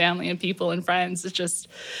and with family and people and friends is just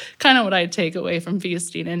kind of what I take away from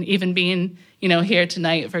feasting. And even being, here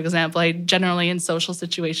tonight, for example, I generally in social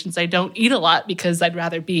situations, I don't eat a lot because I'd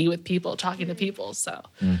rather be with people, talking to people. So,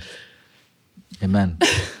 Amen.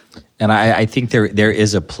 And I think there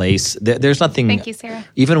is a place. There's nothing. Thank you, Sarah.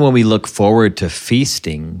 Even when we look forward to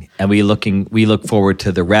feasting, and we look forward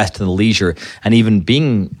to the rest and the leisure, and even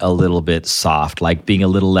being a little bit soft, like being a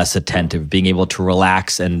little less attentive, being able to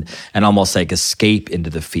relax and almost like escape into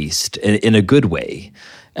the feast in a good way.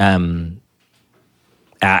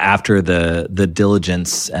 After the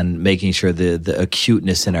diligence and making sure the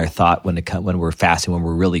acuteness in our thought when we're fasting, when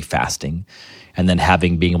we're really fasting. And then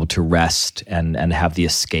being able to rest and have the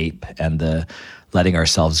escape and the letting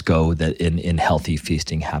ourselves go that in healthy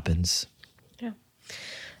feasting happens. Yeah.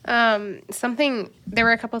 There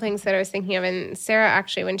were a couple things that I was thinking of, and Sarah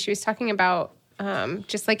actually, when she was talking about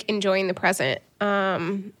just like enjoying the present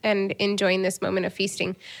and enjoying this moment of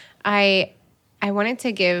feasting, I wanted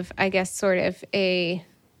to give, I guess, sort of a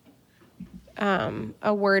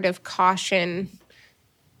word of caution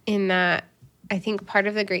in that. I think part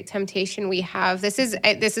of the great temptation we have, this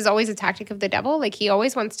is always a tactic of the devil. Like, he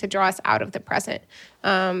always wants to draw us out of the present,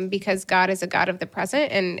 because God is a God of the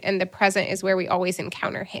present, and the present is where we always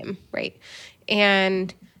encounter him, right?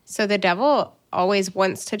 And so the devil always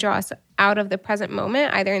wants to draw us out of the present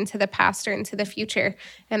moment, either into the past or into the future.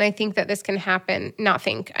 And I think that this can happen,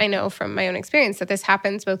 I know from my own experience that this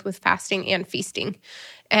happens both with fasting and feasting.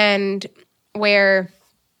 And where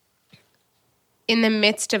in the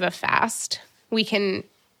midst of a fast, we can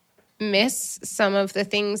miss some of the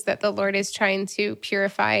things that the Lord is trying to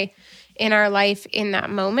purify in our life in that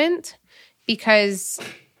moment, because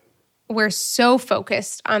we're so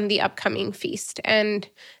focused on the upcoming feast. And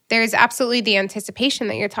there's absolutely the anticipation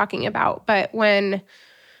that you're talking about. But when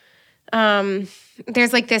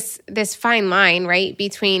there's like this fine line, right,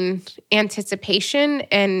 between anticipation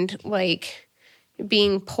and like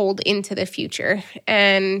being pulled into the future.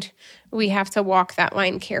 And we have to walk that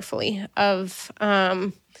line carefully of,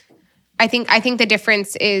 I I think the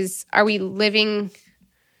difference is, are we living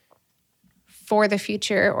for the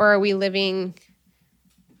future, or are we living,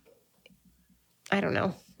 I don't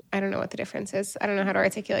know what the difference is. I don't know how to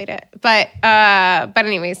articulate it. But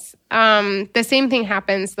anyways, the same thing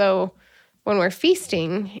happens though when we're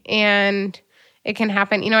feasting, and it can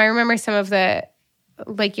happen. I remember some of the,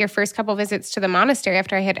 like your first couple visits to the monastery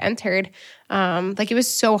after I had entered, like it was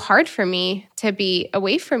so hard for me to be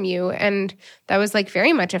away from you. And that was like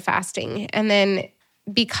very much a fasting. And then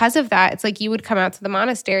because of that, it's like you would come out to the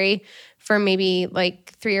monastery for maybe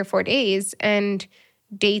like 3 or 4 days, and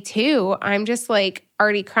day 2, I'm just like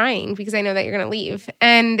already crying because I know that you're going to leave.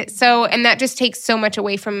 And that just takes so much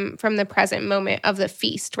away from the present moment of the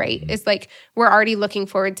feast, right? It's like we're already looking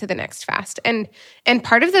forward to the next fast. And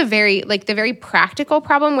part of the very practical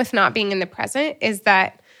problem with not being in the present is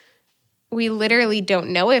that we literally don't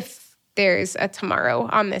know if there's a tomorrow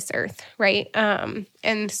on this earth, right?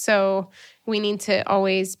 And so we need to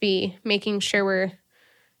always be making sure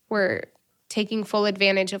we're taking full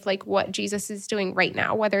advantage of like what Jesus is doing right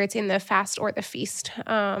now, whether it's in the fast or the feast,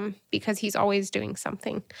 because he's always doing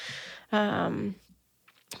something.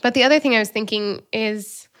 But the other thing I was thinking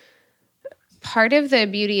is part of the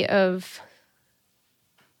beauty of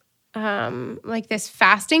like this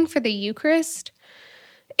fasting for the Eucharist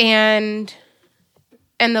and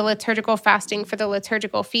the liturgical fasting for the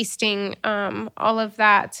liturgical feasting, all of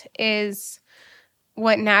that is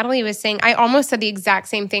what Natalie was saying. I almost said the exact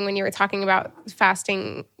same thing when you were talking about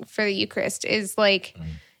fasting for the Eucharist, is like,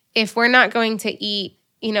 if we're not going to eat,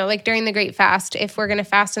 like during the Great Fast, if we're going to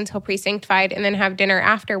fast until pre-sanctified and then have dinner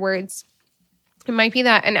afterwards, it might be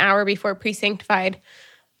that an hour before pre-sanctified,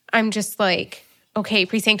 I'm just like, okay,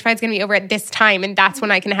 pre-sanctified is going to be over at this time, and that's when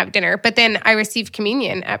I can have dinner. But then I receive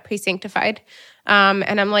communion at pre-sanctified,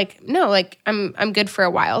 and I'm like, no, like I'm good for a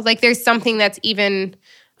while. Like there's something that's even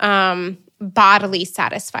bodily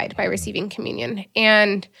satisfied by receiving communion.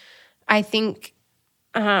 And I think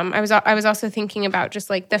I was also thinking about just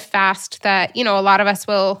like the fast that, a lot of us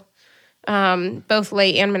will, both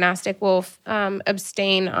lay and monastic, will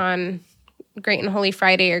abstain on Great and Holy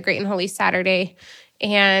Friday or Great and Holy Saturday.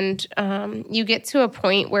 And you get to a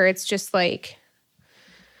point where it's just like,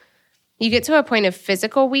 you get to a point of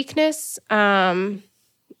physical weakness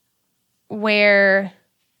where,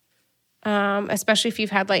 especially if you've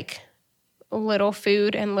had like little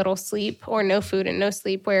food and little sleep, or no food and no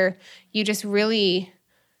sleep, where you just really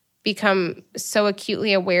become so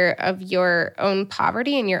acutely aware of your own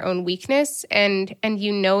poverty and your own weakness, and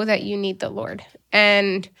you know that you need the Lord.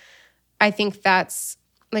 And I think that's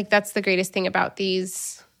the greatest thing about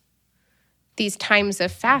these times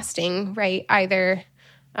of fasting, right? Either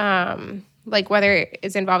like whether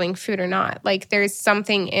it's involving food or not, like there's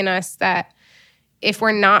something in us that if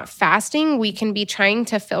we're not fasting, we can be trying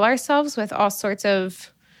to fill ourselves with all sorts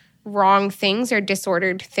of wrong things or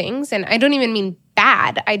disordered things. And I don't even mean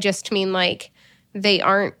bad. I just mean like they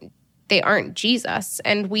aren't Jesus.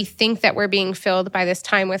 And we think that we're being filled by this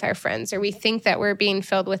time with our friends, or we think that we're being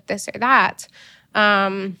filled with this or that.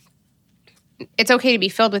 It's okay to be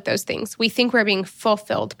filled with those things. We think we're being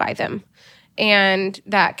fulfilled by them. And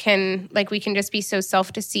that can, like, we can just be so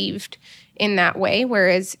self-deceived in that way,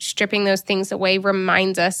 whereas stripping those things away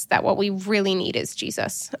reminds us that what we really need is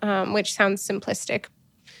Jesus, which sounds simplistic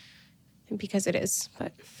because it is.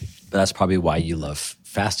 But that's probably why you love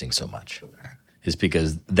fasting so much, is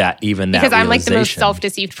because I'm like the most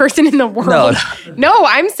self-deceived person in the world. No,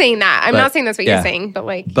 I'm saying that. I'm not saying that's what you're saying, but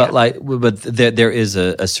like, but there is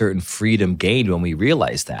a certain freedom gained when we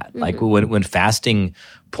realize that. Mm-hmm. Like when fasting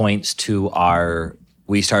points to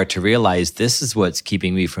we start to realize this is what's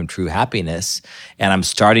keeping me from true happiness, and I'm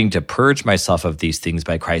starting to purge myself of these things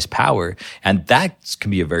by Christ's power, and that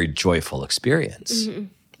can be a very joyful experience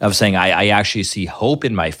of saying I actually see hope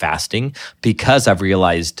in my fasting because I've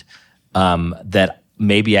realized that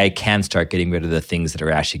maybe I can start getting rid of the things that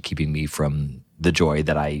are actually keeping me from the joy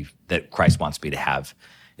that Christ wants me to have,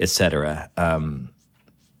 etc.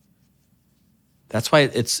 That's why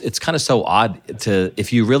it's kind of so odd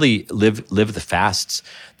if you really live the fasts,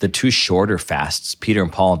 the two shorter fasts, Peter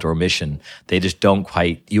and Paul and Dormition, they just don't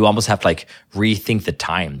quite. You almost have to like rethink the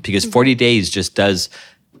time, because 40 days just does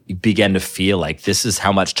begin to feel like this is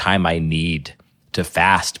how much time I need to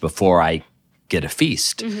fast before I get a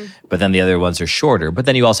feast. Mm-hmm. But then the other ones are shorter. But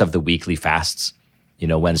then you also have the weekly fasts,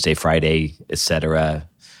 Wednesday, Friday, etc.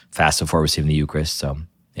 Fast before receiving the Eucharist. So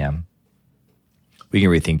yeah, we can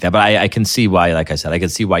rethink that. But I can see why, like I said, I can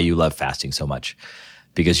see why you love fasting so much,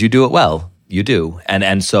 because you do it well. You do.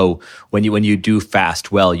 And so when you do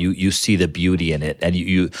fast well, you see the beauty in it, and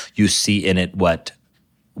you see in it what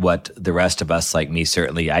what the rest of us, like me,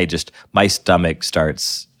 certainly, my stomach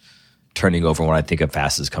starts turning over when I think of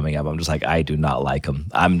fast is coming up. I'm just like, I do not like them.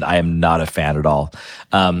 I am not a fan at all.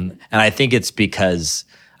 And I think it's because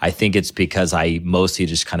I mostly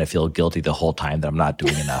just kind of feel guilty the whole time that I'm not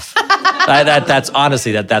doing enough. That's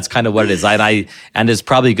honestly that's kind of what it is. And it's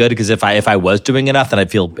probably good because if I was doing enough, then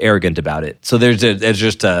I'd feel arrogant about it. So there's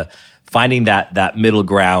just finding that middle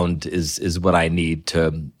ground is what I need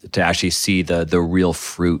to actually see the real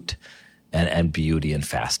fruit and beauty in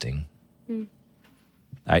fasting.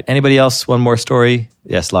 All right. Anybody else? One more story?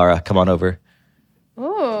 Yes, Lara, come on over.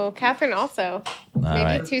 Oh, Catherine also. Maybe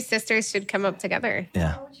right. two sisters should come up together.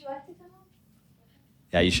 Yeah.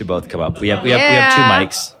 Yeah, you should both come up. We have 2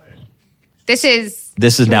 mics. This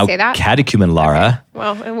is now say that? Catechumen Lara.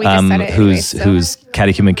 Well, and we just said it who's anyway, so. who's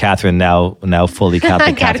Catechumen Catherine now fully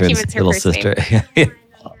Catholic Catherine's Catechumen's her little first sister. name.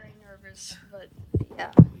 I'm very nervous, but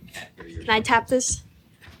yeah. Can I tap this?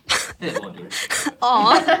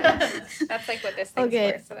 Aw. That's like what this thing's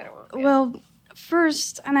Okay. for, so that it won't. Yeah. Well,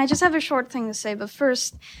 first, and I just have a short thing to say, but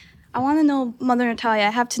first, I want to know, Mother Natalia, I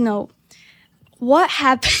have to know, what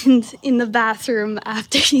happened in the bathroom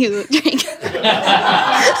after you drank?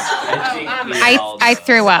 I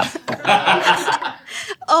threw up.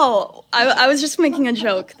 Oh, I was just making a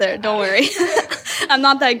joke there. Don't worry. I'm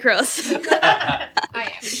not that gross.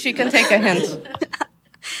 She can take a hint.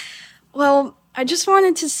 Well, I just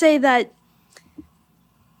wanted to say that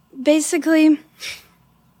basically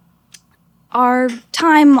our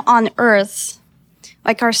time on earth,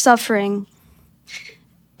 like our suffering,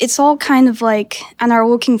 it's all kind of like, and our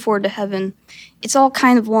looking forward to heaven, it's all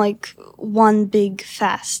kind of like one big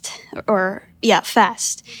fast,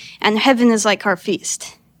 fast. And heaven is like our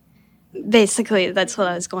feast. Basically, that's what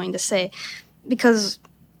I was going to say. Because,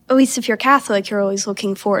 at least if you're Catholic, you're always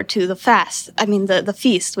looking forward to the fast. I mean, the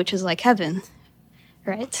feast, which is like heaven.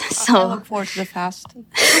 Right? I So, look forward to the fast.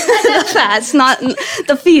 the fast, not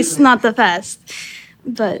the feast, not the fast.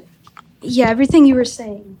 But, yeah, everything you were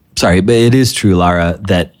saying. Sorry, but it is true, Lara,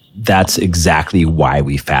 that's exactly why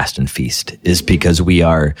we fast and feast, is because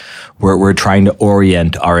we're trying to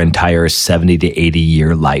orient our entire 70 to 80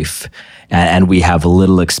 year life. And we have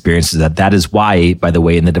little experiences that is why, by the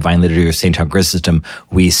way, in the Divine Liturgy of St. John Chrysostom,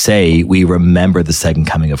 we say we remember the second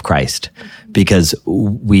coming of Christ, because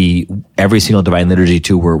every single Divine Liturgy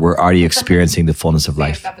too, we're already experiencing the fullness of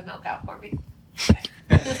life. Got the milk out for me.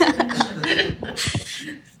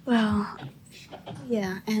 Well,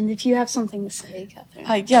 yeah, and if you have something to say,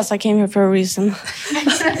 Catherine. Yes, I came here for a reason.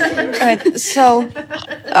 Right, so,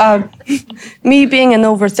 me being an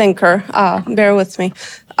overthinker, bear with me.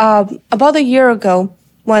 About a year ago,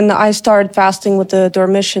 when I started fasting with the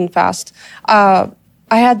Dormition fast, I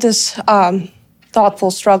had this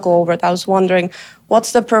thoughtful struggle over it. I was wondering,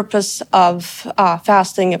 what's the purpose of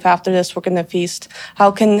fasting if after this we're going to feast? How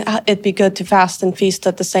can it be good to fast and feast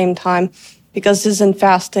at the same time? Because isn't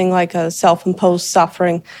fasting like a self-imposed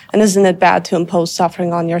suffering? And isn't it bad to impose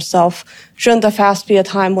suffering on yourself? Shouldn't the fast be a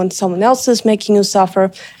time when someone else is making you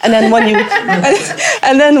suffer? And then when you,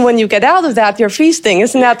 and then when you get out of that, you're feasting.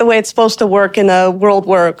 Isn't that the way it's supposed to work in a world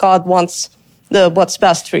where God wants what's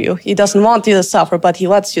best for you? He doesn't want you to suffer, but he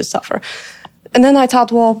lets you suffer. And then I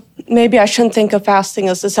thought, well, maybe I shouldn't think of fasting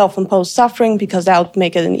as a self-imposed suffering because that would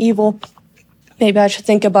make it an evil. Maybe I should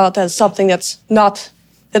think about it as something that's not,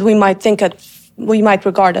 that we might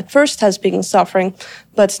regard at first as being suffering,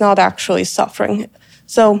 but it's not actually suffering.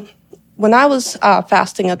 So when I was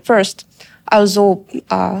fasting at first, I was all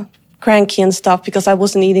cranky and stuff because I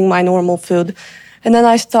wasn't eating my normal food. And then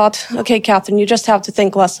I thought, okay, Catherine, you just have to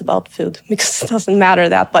think less about food because it doesn't matter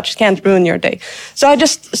that much. It can't ruin your day. So I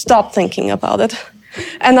just stopped thinking about it.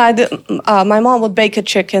 And my mom would bake a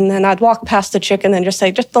chicken, and I'd walk past the chicken and just say,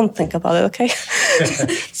 just don't think about it, okay?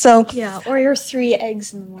 So Yeah, or your 3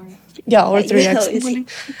 eggs in the morning. yeah, or 3 eggs in the morning.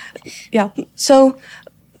 Yeah. So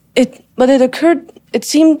it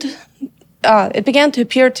began to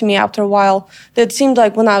appear to me after a while that it seemed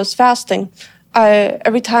like when I was fasting,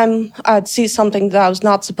 every time I'd see something that I was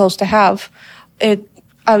not supposed to have, it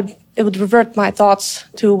would revert my thoughts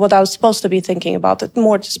to what I was supposed to be thinking about,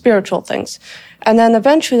 more to spiritual things. And then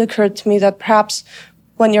eventually it occurred to me that perhaps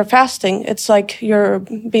when you're fasting, it's like you're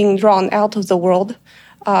being drawn out of the world.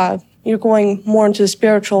 You're going more into the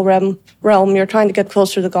spiritual realm. You're trying to get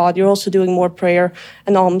closer to God. You're also doing more prayer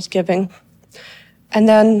and almsgiving. And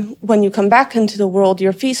then when you come back into the world,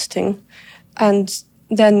 you're feasting. And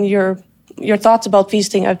then your thoughts about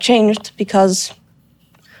feasting have changed because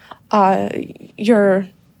you've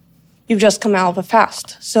just come out of a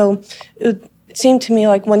fast. So it seemed to me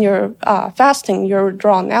like when you're fasting, you're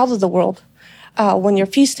drawn out of the world. When you're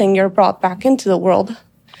feasting, you're brought back into the world.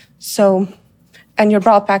 So, and you're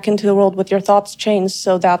brought back into the world with your thoughts changed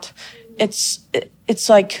so that it's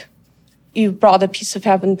like you brought a piece of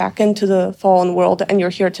heaven back into the fallen world and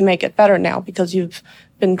you're here to make it better now because you've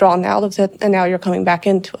been drawn out of it and now you're coming back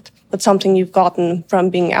into it. But something you've gotten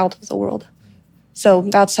from being out of the world. So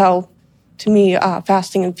that's how, to me,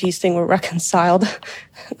 fasting and feasting were reconciled.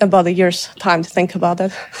 About a year's time to think about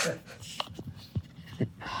it.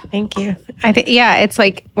 Thank you. I think it's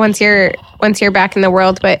like once you're back in the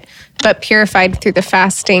world, but purified through the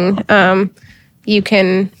fasting, you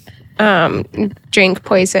can drink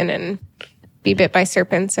poison and be bit by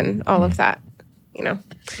serpents and all of that. You know,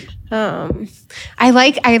 I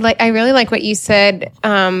really like what you said.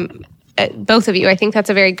 Both of you. I think that's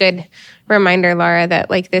a very good reminder, Laura,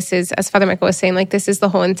 that like this is, as Father Michael was saying, like this is the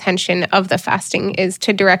whole intention of the fasting, is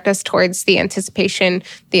to direct us towards the anticipation,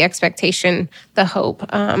 the expectation, the hope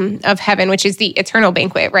of heaven, which is the eternal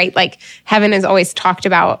banquet, right? Like heaven is always talked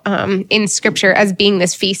about in Scripture as being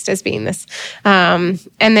this feast, as being this. And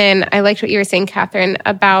then I liked what you were saying, Catherine,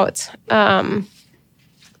 about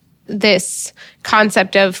this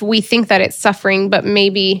concept of we think that it's suffering, but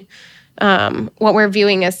maybe what we're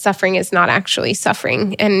viewing as suffering is not actually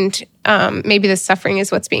suffering. And maybe the suffering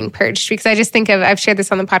is what's being purged. Because I just think of, I've shared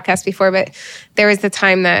this on the podcast before, but there was the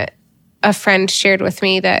time that a friend shared with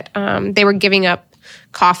me that they were giving up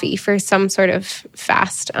coffee for some sort of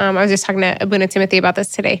fast. I was just talking to Abuna Timothy about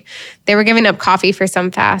this today. They were giving up coffee for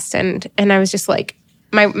some fast. And I was just like,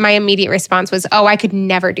 my immediate response was, oh, I could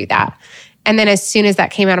never do that. And then as soon as that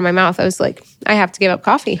came out of my mouth, I was like, I have to give up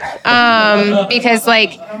coffee. Because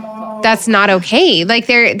like, that's not okay. Like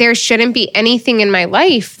there shouldn't be anything in my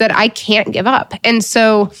life that I can't give up. And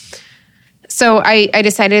so I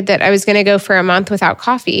decided that I was going to go for a month without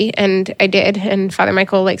coffee, and I did. And Father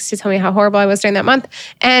Michael likes to tell me how horrible I was during that month.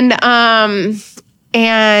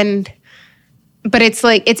 But it's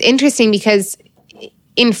like, it's interesting because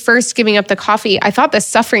in first giving up the coffee, I thought the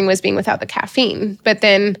suffering was being without the caffeine. But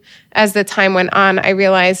then as the time went on, I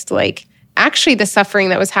realized like, actually the suffering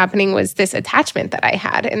that was happening was this attachment that I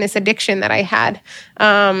had and this addiction that I had.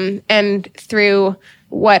 And through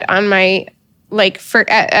what on my, like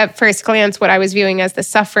at first glance, what I was viewing as the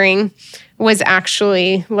suffering was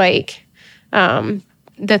actually like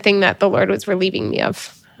the thing that the Lord was relieving me of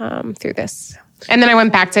through this. And then I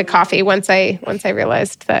went back to coffee once I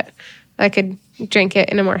realized that I could drink it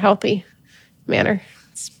in a more healthy manner.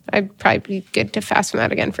 I'd probably be good to fast from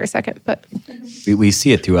that again for a second, but we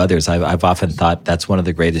see it through others. I've often thought that's one of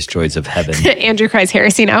the greatest joys of heaven. Andrew cries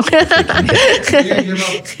heresy now. You give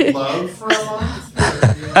up love for a month?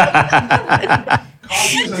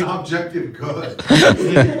 Coffee is an objective good.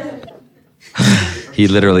 He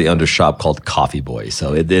literally owned a shop called Coffee Boy,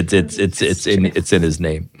 so it's in his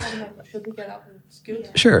name. Should we get up and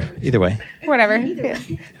scoot? Sure, either way. Whatever. Yeah.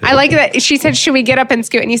 I like that. She said, should we get up and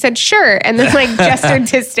scoot? And you said, sure. And then like gestured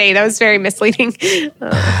to stay. That was very misleading.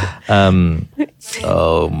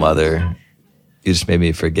 Oh, mother. You just made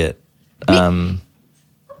me forget. It's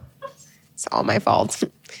all my fault.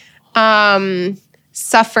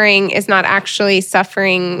 Suffering is not actually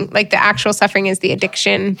suffering. Like the actual suffering is the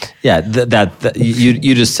addiction. Yeah, that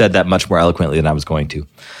you just said that much more eloquently than I was going to.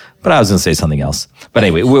 But I was going to say something else. But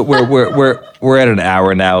anyway, we're at an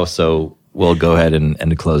hour now, so we'll go ahead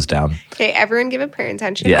and close down. Okay, everyone give a prayer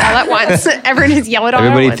intention all at once. Everyone just yell it all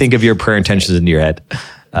Everybody at once. think of your prayer intentions in your head,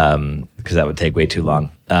 because that would take way too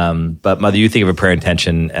long. But Mother, you think of a prayer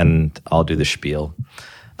intention, and I'll do the spiel.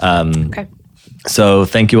 Okay. So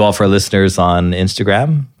thank you all for listeners on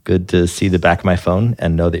Instagram. Good to see the back of my phone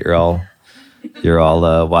and know that you're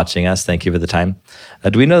all watching us. Thank you for the time.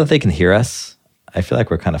 Do we know that they can hear us? I feel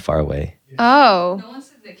like we're kind of far away. Oh. No one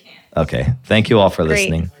says they can't. Okay. Thank you all for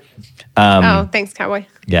listening. Thanks, Cowboy.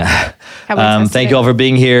 Yeah. Thank you all for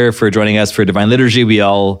being here, for joining us for Divine Liturgy. We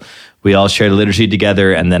all shared a liturgy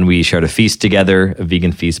together, and then we shared a feast together, a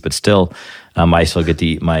vegan feast, but still, I still get to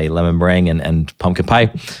eat my lemon meringue and pumpkin pie.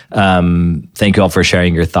 Thank you all for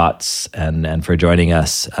sharing your thoughts and for joining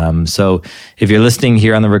us. So if you're listening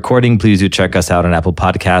here on the recording, please do check us out on Apple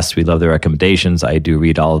Podcasts. We love the recommendations. I do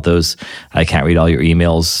read all of those. I can't read all your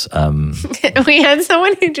emails. We had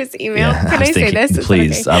someone who just emailed. Yeah, Can I say this?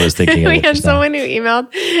 Please. Okay. I was thinking of we it had just now. someone who emailed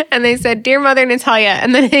and they said, Dear Mother Natalia,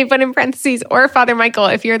 and then they put in parentheses, or Father Michael,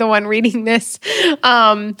 if you're the one reading this,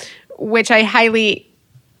 which I highly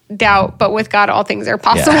doubt, but with God, all things are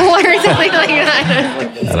possible, or something like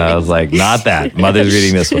that. And I was like, not that. Mother's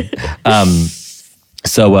reading this one.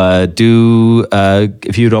 So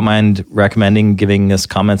if you don't mind recommending giving us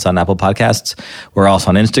comments on Apple Podcasts. We're also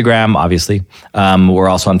on Instagram, obviously. We're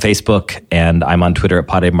also on Facebook, and I'm on Twitter at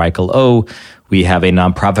Padre Michael O. We have a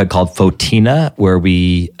nonprofit called Fotina, where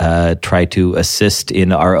we try to assist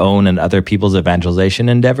in our own and other people's evangelization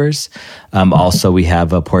endeavors. Also, we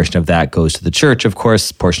have a portion of that goes to the church, of course.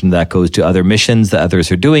 A portion of that goes to other missions that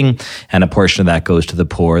others are doing. And a portion of that goes to the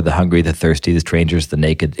poor, the hungry, the thirsty, the strangers, the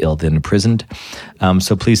naked, ill, and imprisoned.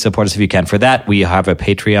 So please support us if you can. For that, we have a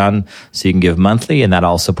Patreon, so you can give monthly, and that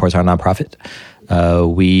all supports our nonprofit.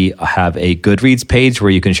 We have a Goodreads page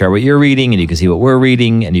where you can share what you're reading and you can see what we're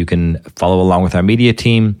reading and you can follow along with our media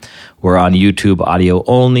team. We're on YouTube audio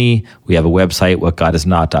only. We have a website,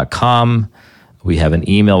 whatgodisnot.com. We have an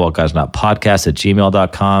email,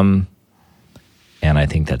 whatgodisnotpodcast@gmail.com. And I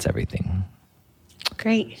think that's everything.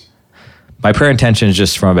 Great. My prayer intention is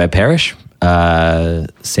just from my parish,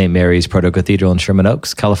 St. Mary's Proto-Cathedral in Sherman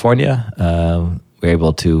Oaks, California. We're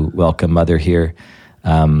able to welcome Mother here.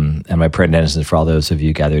 And my prayer intention is for all those of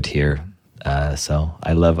you gathered here. So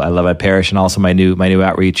I love my parish and also my new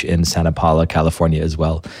outreach in Santa Paula, California as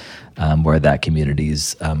well, where that community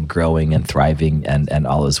is growing and thriving and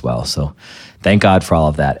all is well. So thank God for all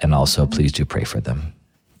of that. And also please do pray for them.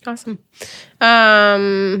 Awesome.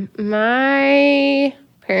 My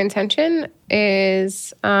prayer intention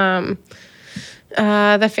is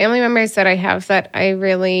the family members that I have that I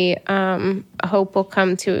really hope will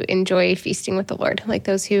come to enjoy feasting with the Lord, like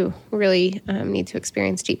those who really need to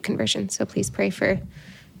experience deep conversion. So please pray for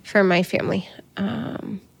my family.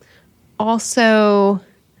 Also,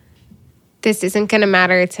 this isn't going to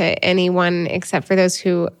matter to anyone except for those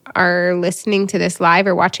who are listening to this live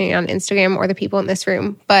or watching it on Instagram or the people in this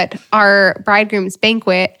room. But our Bridegroom's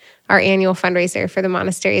Banquet, our annual fundraiser for the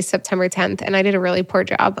monastery, is September 10th. And I did a really poor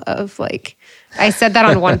job of I said that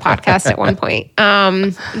on one podcast at one point.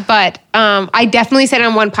 But I definitely said it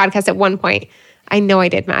on one podcast at one point. I know I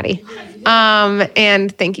did, Maddie.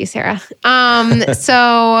 And thank you, Sarah.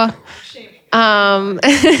 So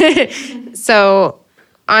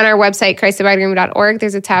on our website, christthebridegroom.org,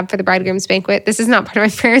 there's a tab for the Bridegroom's Banquet. This is not part of my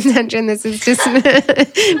prayer intention. This is just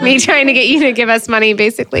me trying to get you to give us money,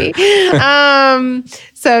 basically.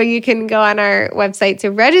 So you can go on our website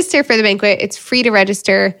to register for the banquet. It's free to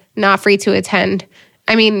register, not free to attend.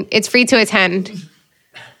 I mean, it's free to attend.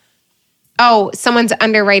 Oh, someone's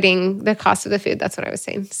underwriting the cost of the food. That's what I was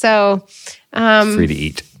saying. So Free to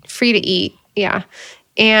eat. Free to eat, yeah.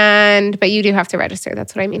 But you do have to register.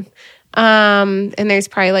 That's what I mean. And there's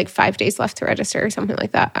probably 5 days left to register or something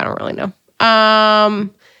like that. I don't really know.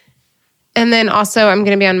 And then also I'm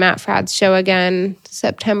going to be on Matt Fradd's show again,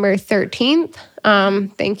 September 13th.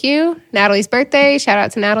 Thank you. Natalie's birthday. Shout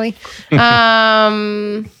out to Natalie.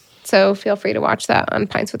 So feel free to watch that on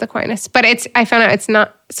Pints with Aquinas. But I found out it's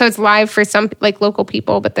not, so it's live for some local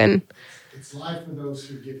people, but then. It's live for those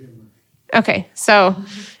who give him money. Okay. So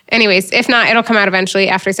anyways, if not, it'll come out eventually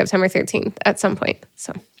after September 13th at some point.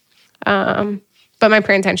 So. But my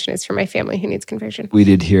prayer intention is for my family who needs conversion. We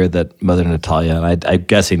did hear that Mother Natalia, and I'm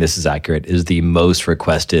guessing this is accurate, is the most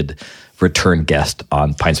requested return guest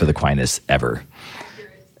on Pints with Aquinas ever.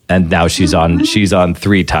 And now she's on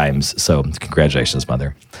 3 times. So congratulations,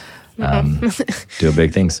 Mother. Doing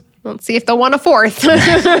big things. Let's see if they'll want a 4th.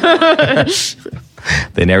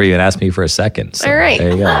 They never even asked me for a second. So all right.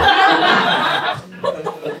 There you go.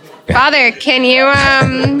 Father, can you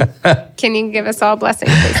give us all a blessing,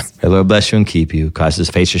 please? May the Lord bless you and keep you, cause his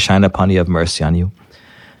face to shine upon you, have mercy on you.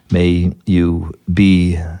 May you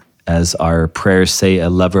be, as our prayers say, a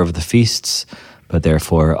lover of the feasts, but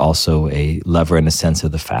therefore also a lover in a sense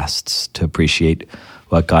of the fasts, to appreciate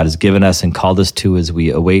what God has given us and called us to as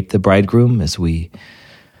we await the bridegroom, as we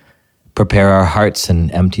prepare our hearts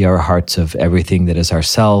and empty our hearts of everything that is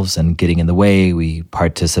ourselves and getting in the way. We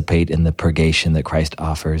participate in the purgation that Christ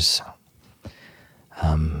offers.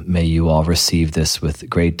 May you all receive this with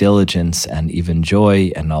great diligence and even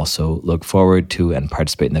joy, and also look forward to and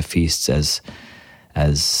participate in the feasts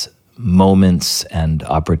as moments and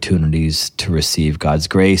opportunities to receive God's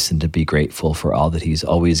grace and to be grateful for all that he's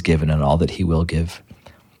always given and all that he will give.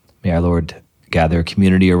 May our Lord gather a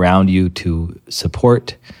community around you to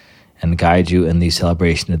support and guide you in the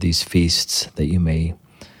celebration of these feasts, that you may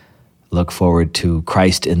look forward to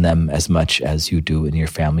Christ in them as much as you do in your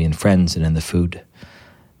family and friends and in the food.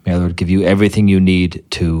 May our Lord give you everything you need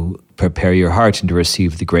to prepare your heart and to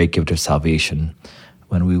receive the great gift of salvation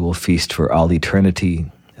when we will feast for all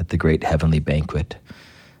eternity at the great heavenly banquet.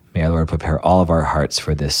 May our Lord prepare all of our hearts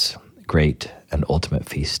for this great and ultimate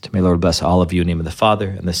feast. May the Lord bless all of you in the name of the Father,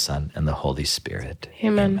 and the Son, and the Holy Spirit.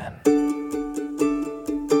 Amen. Amen.